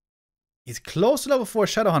 He's close to level 4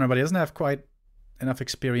 Shadowhunter, but he doesn't have quite enough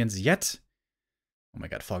experience yet. Oh my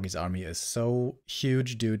god, Foggy's army is so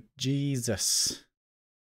huge, dude. Jesus.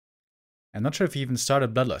 I'm not sure if he even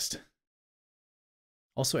started Bloodlust.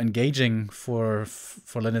 Also, engaging for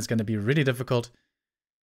Lyn is going to be really difficult.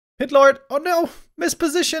 Pit Lord! Oh no!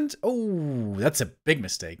 Mispositioned! Oh, that's a big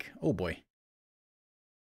mistake. Oh boy.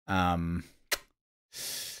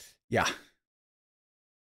 Yeah.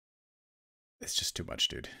 It's just too much,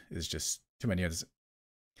 dude. It's just too many others.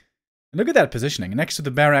 And look at that positioning. Next to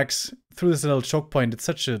the barracks, through this little choke point, it's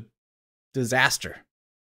such a disaster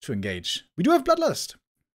to engage. We do have Bloodlust.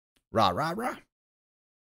 Rah, rah, rah.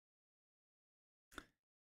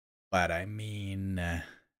 But I mean,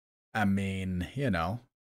 you know,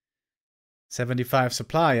 75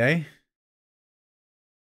 supply, eh?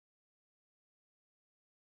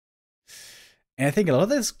 And I think a lot of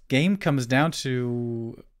this game comes down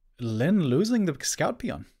to Lyn losing the scout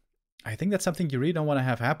peon. I think that's something you really don't want to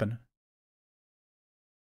have happen.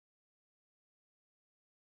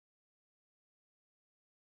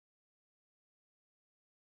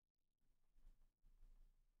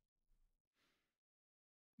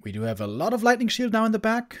 We do have a lot of lightning shield now in the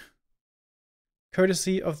back,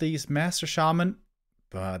 courtesy of these master shaman,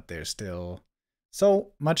 but there's still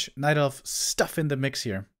so much night elf stuff in the mix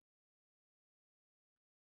here.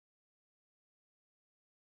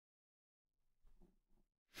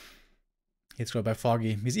 Hits rolled by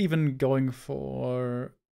Foggy. He's even going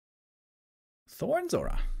for Thorns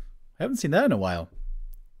Aura. I haven't seen that in a while.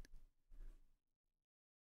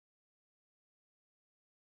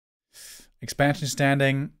 Expansion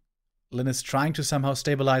standing. Lyn is trying to somehow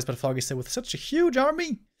stabilize, but Foggy still with such a huge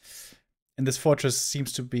army. And this fortress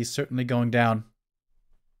seems to be certainly going down.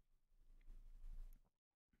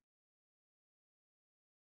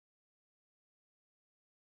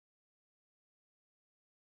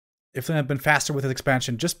 If Lyn had been faster with his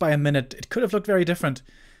expansion just by a minute, it could have looked very different.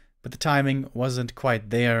 But the timing wasn't quite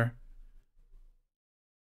there.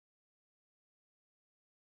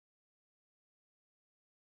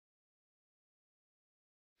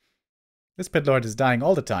 This Pit Lord is dying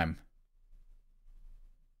all the time.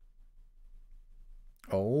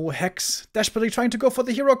 Oh, Hex. Desperately trying to go for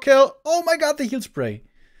the hero kill. Oh my god, the heal spray.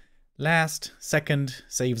 Last second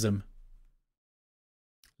saves him.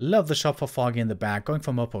 Love the shop for Foggy in the back, going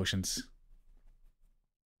for more potions.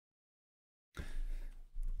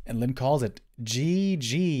 And Lyn calls it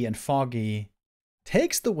GG, and Foggy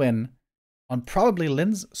takes the win on probably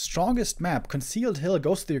Lyn's strongest map. Concealed Hill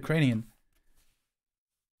goes to the Ukrainian.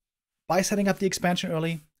 By setting up the expansion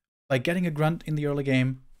early, by getting a grunt in the early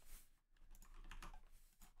game.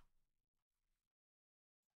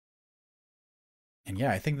 And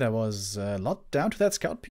yeah, I think that was a lot down to that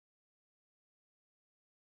scout.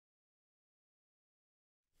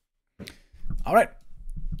 All right.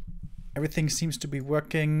 Everything seems to be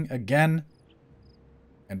working again.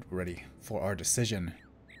 And we're ready for our decision.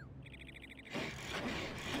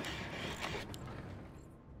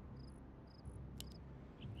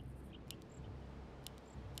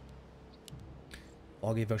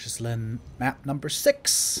 Foggy versus Lyn, map number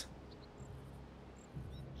 6.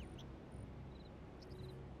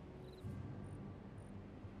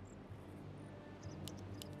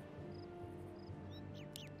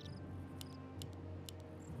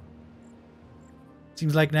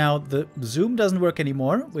 Seems like now the zoom doesn't work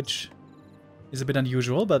anymore, which is a bit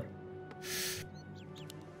unusual, but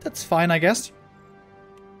that's fine, I guess.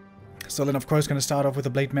 So Lyn, of course, going to start off with the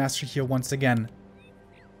Blade Master here once again.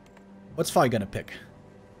 What's Foggy going to pick?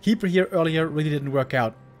 Keeper here earlier really didn't work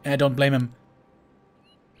out, and I don't blame him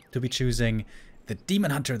to be choosing the Demon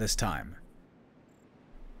Hunter this time.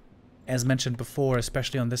 As mentioned before,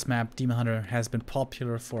 especially on this map, Demon Hunter has been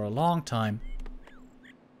popular for a long time.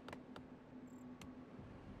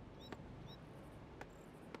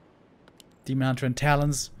 Demon Hunter and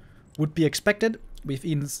Talons would be expected. We've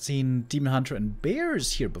even seen Demon Hunter and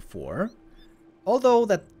Bears here before. Although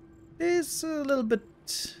that is a little bit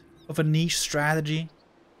of a niche strategy.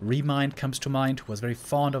 Remind comes to mind, who was very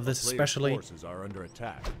fond of this especially. Forces are under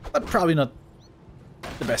attack. But probably not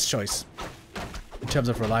the best choice in terms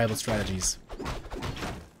of reliable strategies.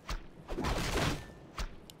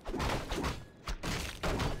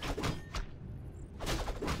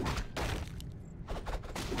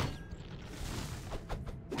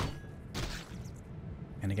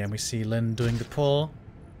 And again we see Lyn doing the pull.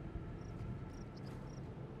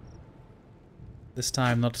 This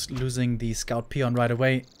time not losing the scout peon right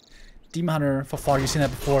away. Demon Hunter for Foggy, you've seen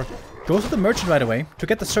that before. Goes to the merchant right away to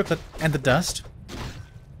get the circlet and the dust.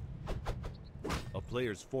 A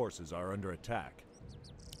player's forces are under attack.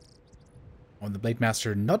 On the Blade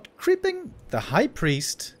Master not creeping. The High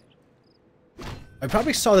Priest I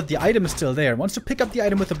probably saw that the item is still there. Wants to pick up the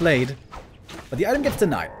item with the blade, but the item gets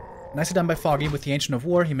denied. Nicely done by Foggy with the Ancient of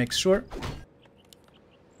War. He makes sure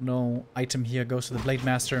no item here goes to the Blade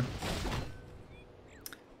Master.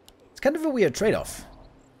 It's kind of a weird trade-off.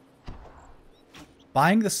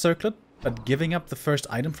 Buying the circlet, but giving up the first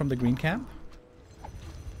item from the green camp.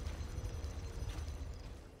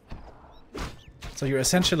 So you're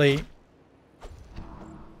essentially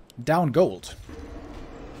down gold.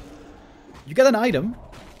 You get an item.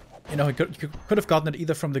 You know, you could have gotten it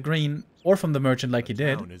either from the green or from the merchant like he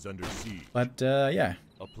did. But, yeah.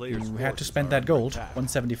 You had to spend that gold,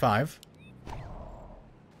 175.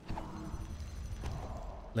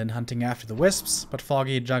 Lyn hunting after the wisps, but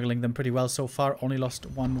Foggy juggling them pretty well so far. Only lost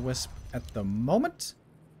one wisp at the moment.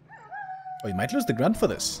 Oh, you might lose the grunt for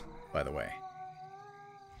this, by the way.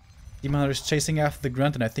 Demon Hunter is chasing after the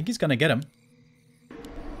grunt, and I think he's gonna get him.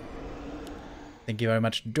 Thank you very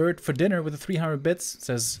much. Dirt for dinner with the 300 bits.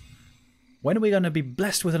 Says, when are we gonna be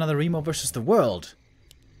blessed with another Remo versus the world?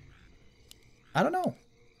 I don't know.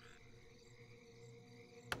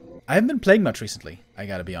 I haven't been playing much recently, I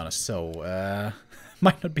gotta be honest, so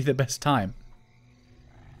might not be the best time.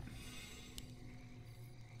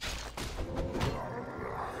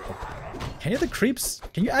 Can you the creeps?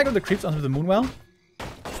 Can you aggro the creeps onto the Moonwell?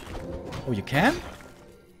 Oh, you can?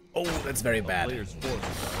 Oh, that's very bad.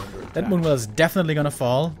 That Moonwell is definitely gonna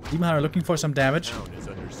fall. Demon Hunter looking for some damage.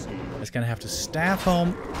 He's gonna have to staff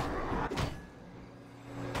home.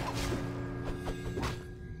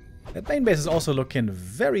 That main base is also looking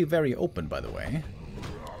very, very open, by the way.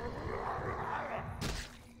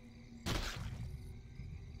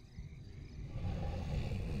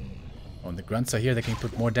 Oh, and the grunts are here. They can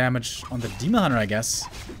put more damage on the Demon Hunter, I guess.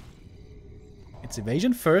 It's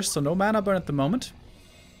evasion first, so no mana burn at the moment.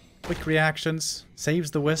 Quick reactions,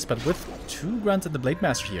 saves the wisp, but with 2 grunts and the Blade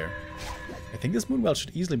Master here, I think this Moonwell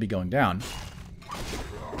should easily be going down.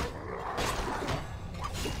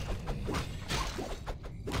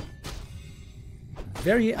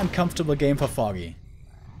 Very uncomfortable game for Foggy.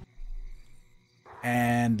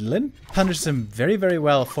 And Lyn punishes him very, very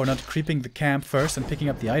well for not creeping the camp first and picking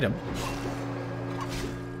up the item.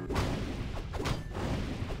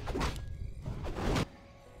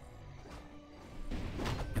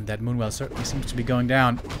 And that Moonwell certainly seems to be going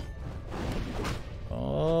down.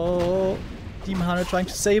 Oh, Demon Hunter trying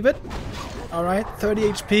to save it. Alright, 30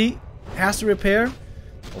 HP. Has to repair.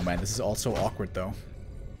 Oh man, this is also awkward though.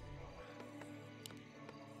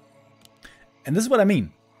 And this is what I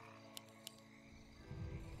mean.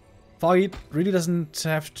 Foggy really doesn't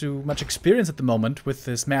have too much experience at the moment with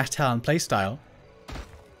this Mash Talon playstyle.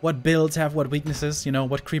 What builds have what weaknesses, you know,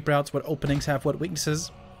 what creep routes, what openings have what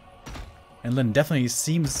weaknesses. And Lyn definitely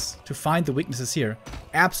seems to find the weaknesses here.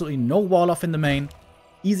 Absolutely no wall off in the main.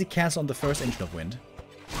 Easy cancel on the first Ancient of Wind.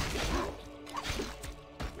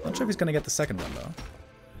 Not sure if he's gonna get the second one though.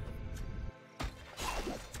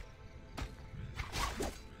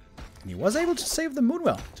 And he was able to save the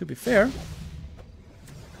Moonwell, to be fair.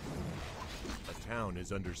 A town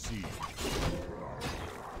is under siege.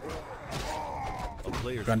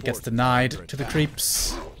 Grunt gets denied to the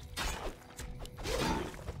creeps.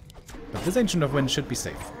 But this Ancient of Wind should be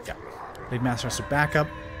safe. Yeah. Blade Master has to back up.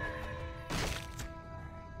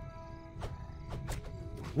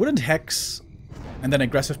 Wouldn't Hex and then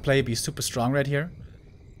aggressive play be super strong right here?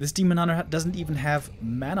 This Demon Hunter doesn't even have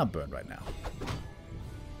mana burn right now.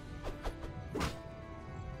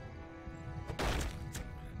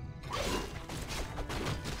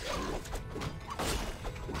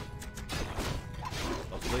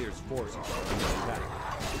 Forces are under attack.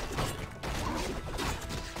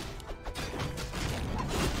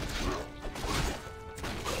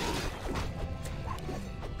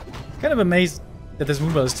 Kind of amazed that this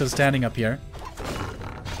Moonwell is still standing up here.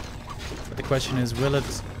 But the question is, will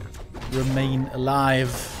it remain alive?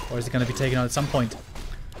 Or is it going to be taken out at some point?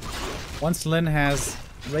 Once Lyn has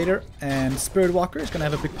Raider and Spirit Walker, he's going to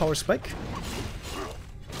have a big power spike.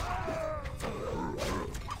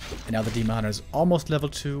 And now the Demon Hunter is almost level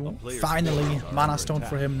 2. Finally, Mana Stone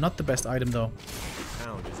for him. Not the best item though. The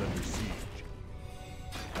town is under siege.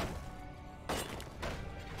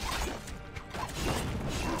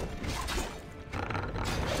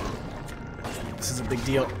 This is a big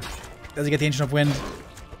deal. Does he get the Ancient of Wind?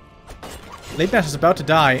 Blade Master is about to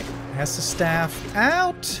die. Has to staff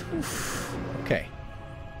out. Oof. Okay.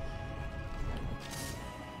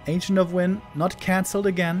 Ancient of Wind not cancelled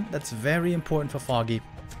again. That's very important for Foggy.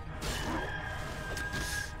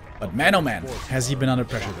 But man oh man, has he been under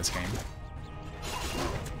pressure this game.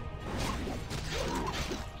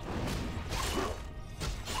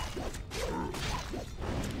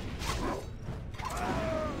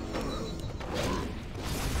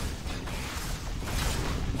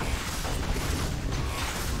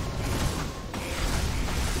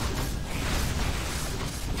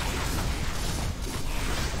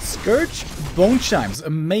 Scourge Bone Chimes.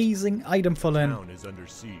 Amazing item for Lin. Town is under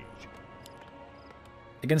siege.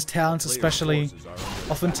 Against talents especially,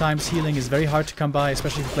 oftentimes healing is very hard to come by,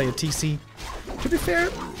 especially if you play a TC. To be fair,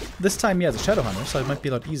 this time he has a Shadow Hunter, so it might be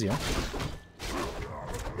a lot easier.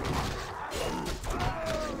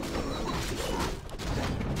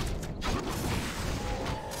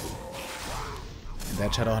 And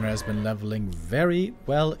that Shadow Hunter has been leveling very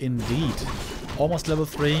well indeed. Almost level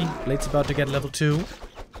 3, Blade's about to get level 2.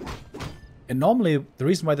 And normally, the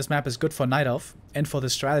reason why this map is good for Night Elf and for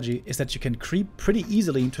this strategy is that you can creep pretty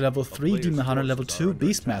easily into level 3 Demon Hunter, level 2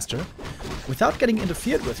 Beastmaster without getting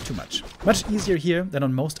interfered with too much. Much easier here than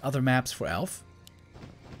on most other maps for Elf.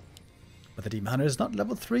 But the Demon Hunter is not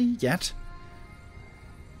level 3 yet.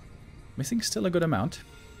 Missing still a good amount.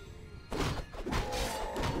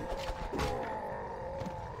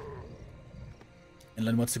 And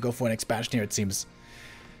Lin wants to go for an expansion here, it seems.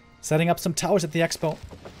 Setting up some towers at the expo.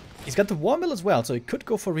 He's got the War Mill as well, so he could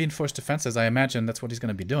go for reinforced defenses. I imagine that's what he's going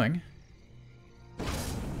to be doing.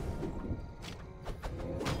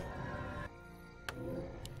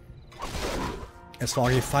 As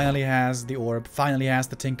Foggy finally has the Orb, finally has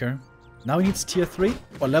the Tinker. Now he needs tier 3,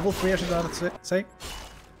 or level 3 I should rather say.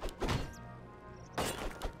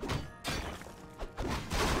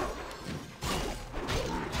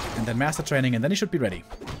 And then Master Training, and then he should be ready.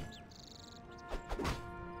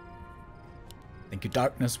 Thank you,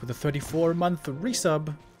 Darkness, with a 34-month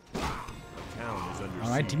resub.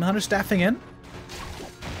 Alright, Demon Hunter staffing in.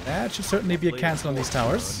 That should certainly be a cancel on these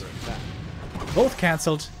towers. Both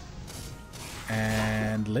cancelled.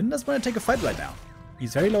 And Lin doesn't want to take a fight right now.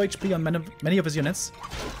 He's very low HP on many of his units.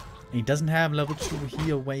 And he doesn't have level 2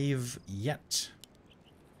 heal wave yet.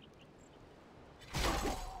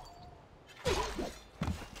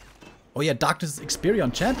 Oh yeah, Darkness is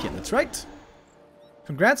Experion champion, that's right.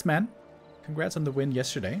 Congrats, man. Congrats on the win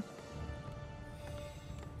yesterday.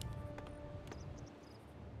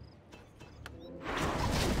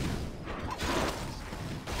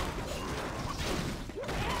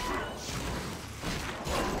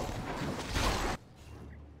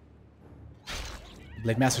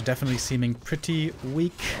 Blade Master definitely seeming pretty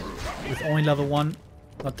weak with only level 1.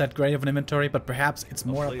 Not that great of an inventory, but perhaps it's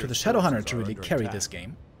more up to the Shadow Hunter to really carry this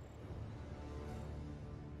game.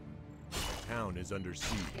 Town is under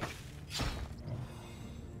siege.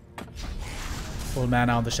 Full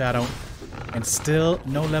mana on the Shadow. And still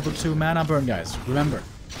no level 2 mana burn, guys. Remember.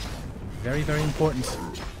 Very, very important.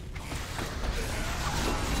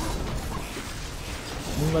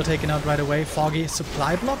 Moonwell taken out right away. Foggy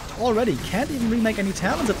supply blocked already. Can't even remake any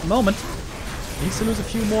talents at the moment. Needs to lose a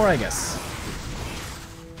few more, I guess.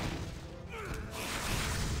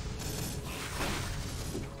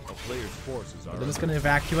 Then it's gonna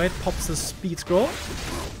evacuate. Pops the speed scroll.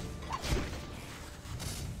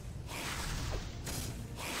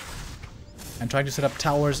 And trying to set up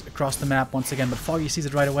towers across the map once again, but Foggy sees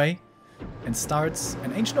it right away and starts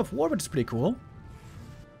an Ancient of War, which is pretty cool.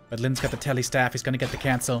 But Lin's got the Tele Staff, he's gonna get the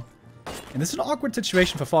cancel. And this is an awkward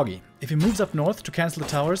situation for Foggy. If he moves up north to cancel the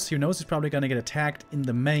towers, he knows he's probably gonna get attacked in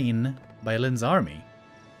the main by Lin's army.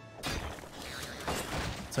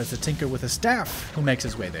 So it's the Tinker with a staff who makes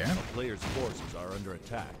his way there. The player's forces are under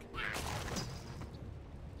attack.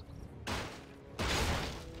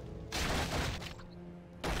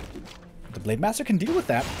 The Blade Master can deal with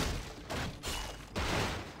that.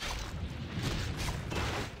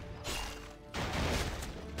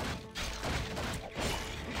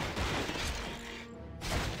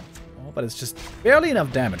 Oh, but it's just barely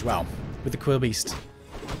enough damage. Wow, with the Quill Beast.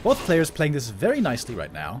 Both players playing this very nicely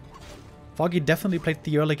right now. Foggy definitely played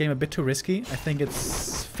the early game a bit too risky. I think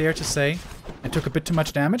it's fair to say. And took a bit too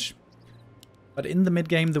much damage. But in the mid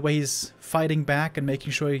game, the way he's fighting back and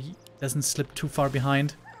making sure he doesn't slip too far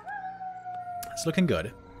behind, it's looking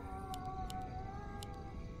good.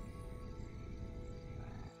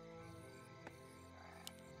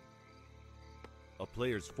 A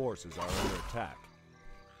player's forces are under attack.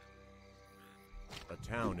 A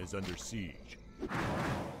town is under siege.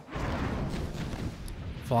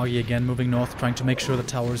 Foggy again moving north, trying to make sure the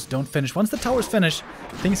towers don't finish. Once the towers finish,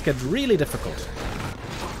 things get really difficult.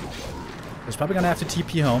 He's probably gonna have to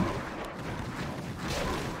TP home.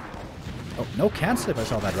 Oh, no cancel if I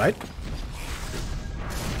saw that right.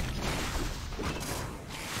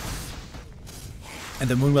 And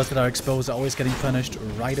the Moonwells that are exposed are always getting punished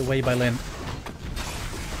right away by Lin.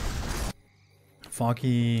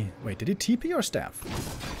 Foggy... Wait, did he TP or staff?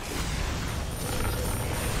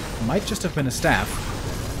 Might just have been a staff.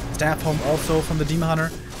 Staff home also from the Demon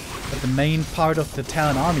Hunter, but the main part of the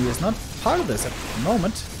Talon army is not part of this at the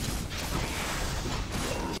moment.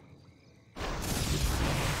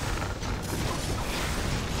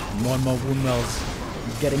 more and more wound wells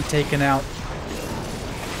getting taken out.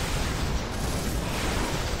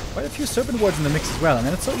 Quite a few serpent wards in the mix as well, and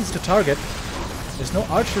then it's so easy to target. There's no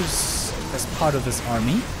archers as part of this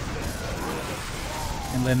army.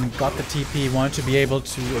 And then got the TP, wanted to be able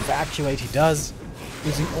to evacuate, he does,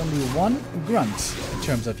 using only one grunt in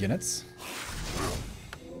terms of units.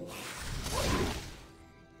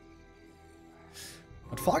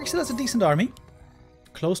 But Foggy still has a decent army.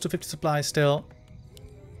 Close to 50 supplies still.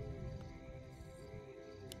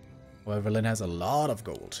 However, Lynn has a lot of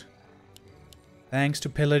gold. Thanks to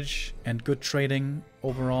pillage and good trading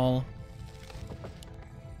overall.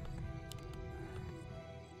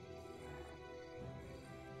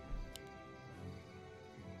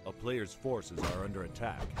 A player's forces are under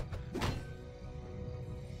attack.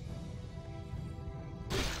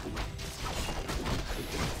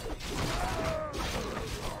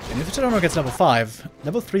 And if the Toronto gets level 5,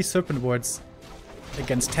 level 3 Serpent Wards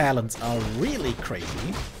against Talons are really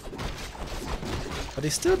crazy. But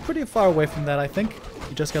he's still pretty far away from that, I think.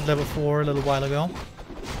 He just got level 4 a little while ago.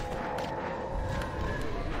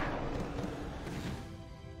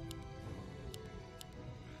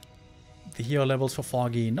 The hero levels for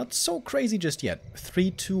Foggy, not so crazy just yet.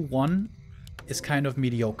 3, 2, 1 is kind of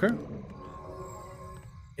mediocre.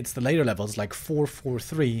 It's the later levels, like 4, 4,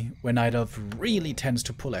 3, where Night Elf really tends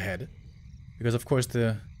to pull ahead. Because of course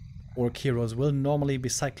the Orc heroes will normally be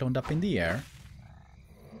cycloned up in the air.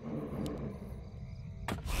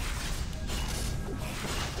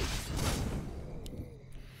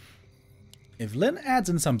 If Lyn adds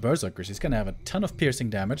in some Berserkers, he's gonna have a ton of piercing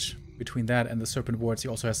damage. Between that and the Serpent Wards, he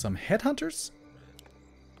also has some Headhunters.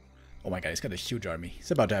 Oh my god, he's got a huge army.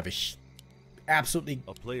 He's about to have a absolutely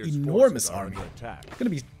enormous army. It's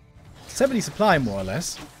gonna be 70 supply, more or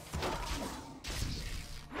less.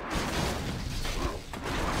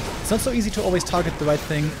 It's not so easy to always target the right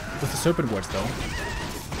thing with the Serpent Wards, though.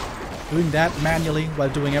 Doing that manually while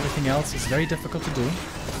doing everything else is very difficult to do.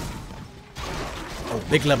 Oh,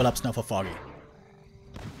 big level ups now for Foggy.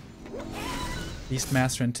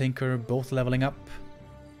 Beastmaster and Tinker both leveling up.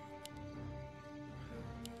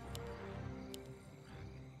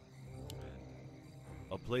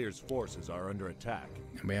 A player's forces are under attack.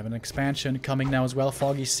 And we have an expansion coming now as well.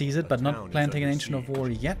 Foggy sees it, but not planting an Ancient of War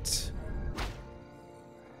yet.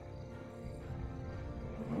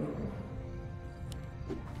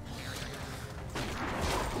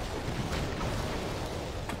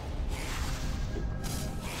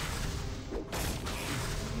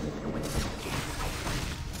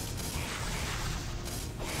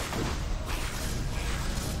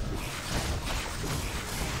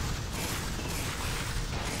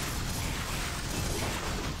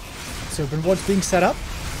 Serpent Wards being set up.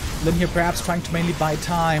 Lyn here perhaps trying to mainly buy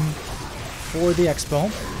time for the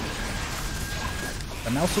expo.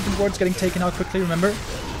 But now Serpent Wards getting taken out quickly, remember?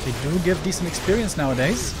 They do give decent experience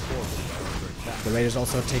nowadays. The Raiders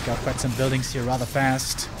also take out quite some buildings here rather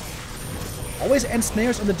fast. Always end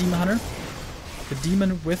snares on the Demon Hunter. The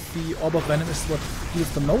Demon with the Orb of Venom is what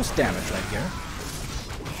deals the most damage right here.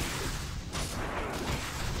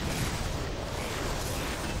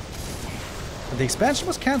 But the expansion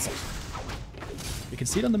was cancelled. You can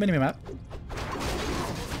see it on the minimap.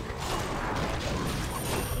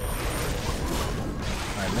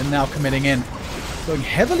 Alright, Lyn now committing in. Going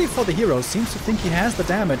heavily for the hero. Seems to think he has the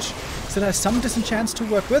damage. Still has some disenchants to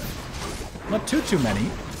work with. Not too many.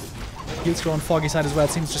 Heal scroll on Foggy side as well.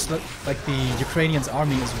 It seems just like the Ukrainians'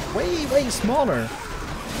 army is way smaller.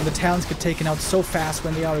 And the Talons get taken out so fast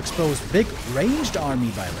when they are exposed. Big ranged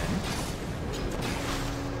army by Lyn.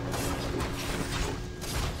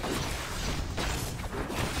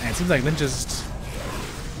 It seems like Lyn just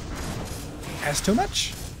has too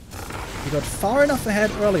much. He got far enough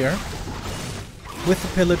ahead earlier with the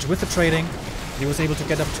pillage, with the trading. He was able to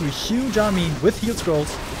get up to a huge army with heal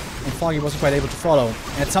scrolls, and Foggy wasn't quite able to follow.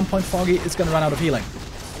 And at some point Foggy is going to run out of healing.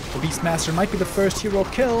 The Beastmaster might be the first hero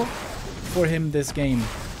kill for him this game.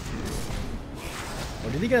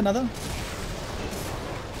 Or did he get another?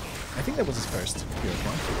 I think that was his first hero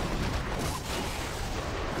kill.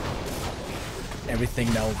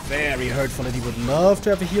 Everything now very hurtful, and he would love to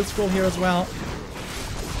have a heal scroll here as well.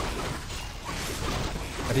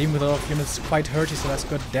 But even with a lot of units quite hurt, he still has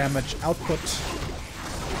good damage output.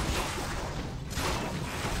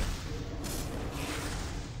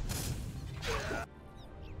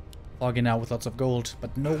 Foggy now with lots of gold,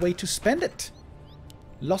 but no way to spend it.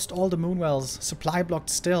 Lost all the moonwells, supply blocked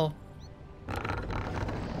still.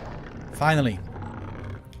 Finally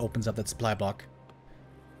opens up that supply block.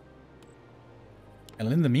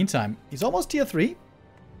 And in the meantime, he's almost tier 3.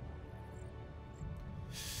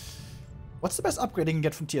 What's the best upgrade you can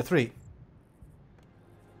get from tier 3?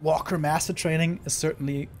 Walker Master training is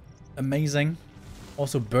certainly amazing.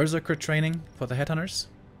 Also Berserker training for the Headhunters.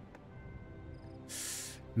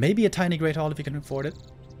 Maybe a tiny Great Hall if you can afford it.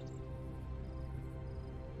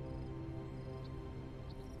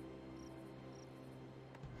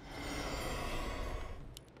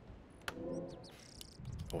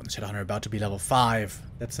 Oh, and Shadowhunter about to be level 5.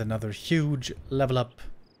 That's another huge level up.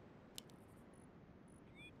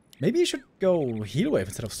 Maybe he should go Heal Wave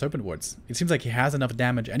instead of Serpent Wards. It seems like he has enough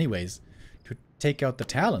damage anyways to take out the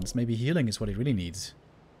Talons. Maybe healing is what he really needs.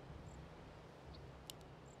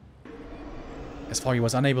 As Foggy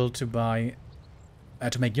was unable to buy...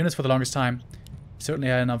 to make units for the longest time, he certainly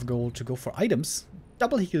had enough gold to go for items.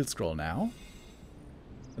 Double heal scroll now.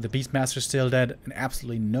 The Beastmaster is still dead, and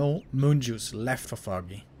absolutely no moon juice left for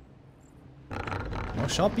Foggy. No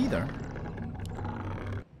shop either.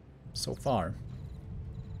 So far.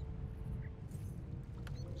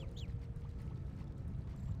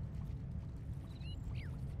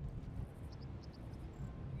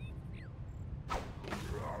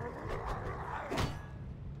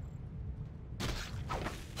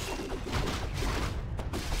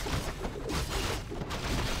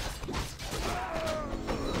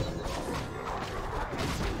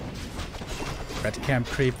 Red Camp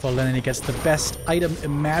Creep for Lennon, he gets the best item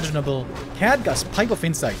imaginable. Cadgus, Pipe of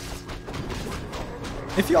Insight.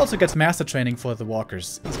 If he also gets Master Training for the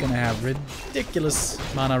Walkers, he's gonna have ridiculous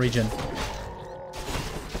mana regen.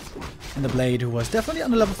 And the Blade, who was definitely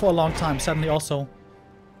under level 4 a long time, suddenly also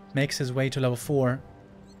makes his way to level 4.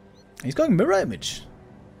 He's going Mirror Image.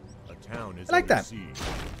 I like that.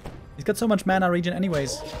 He's got so much mana regen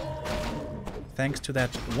anyways. Thanks to that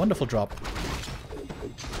wonderful drop.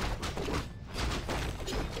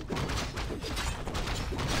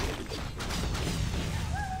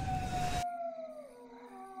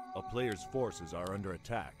 Players' forces are under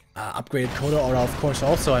attack. Upgraded Coda Aura, of course,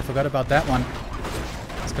 also. I forgot about that one.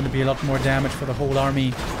 It's going to be a lot more damage for the whole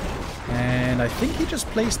army. And I think he just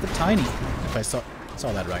placed the Tiny, if I saw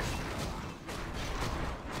that right.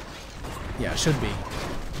 Yeah, should be.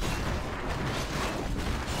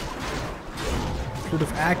 Fruit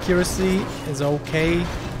of Accuracy is okay.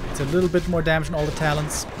 It's a little bit more damage on all the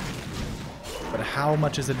talents. But how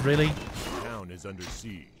much is it really? The town is under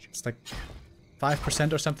siege. It's like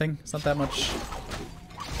 5% or something. It's not that much.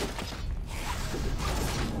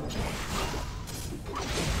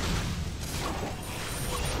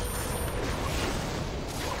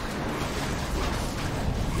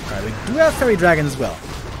 Alright, we do have Fairy Dragon as well.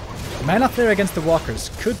 Mana Flare against the Walkers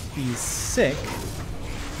could be sick.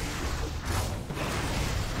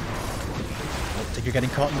 I think you're getting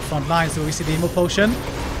caught in the front line, so we see the Emo Potion.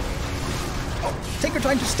 Oh, Tinker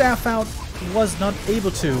trying to staff out, was not able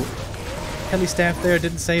to. Kelly staff there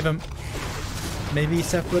didn't save him. Maybe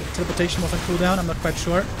separate teleportation was on cooldown, I'm not quite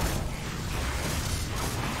sure.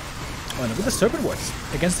 Oh, and look at the Serpent Wards.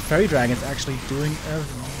 Against the Fairy Dragons, actually doing a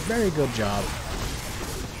very good job.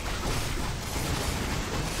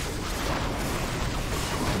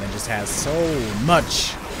 And then just has so much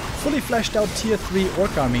fully fleshed out tier 3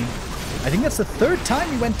 Orc army. I think that's the 3rd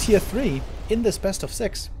time we went tier 3 in this best of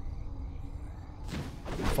 6.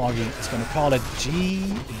 Foggy is going to call it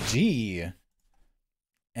GG.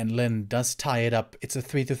 And Lynn does tie it up. It's a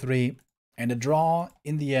 3-3 and a draw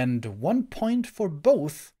in the end. 1 point for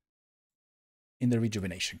both in the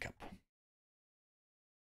Rejuvenation Cup.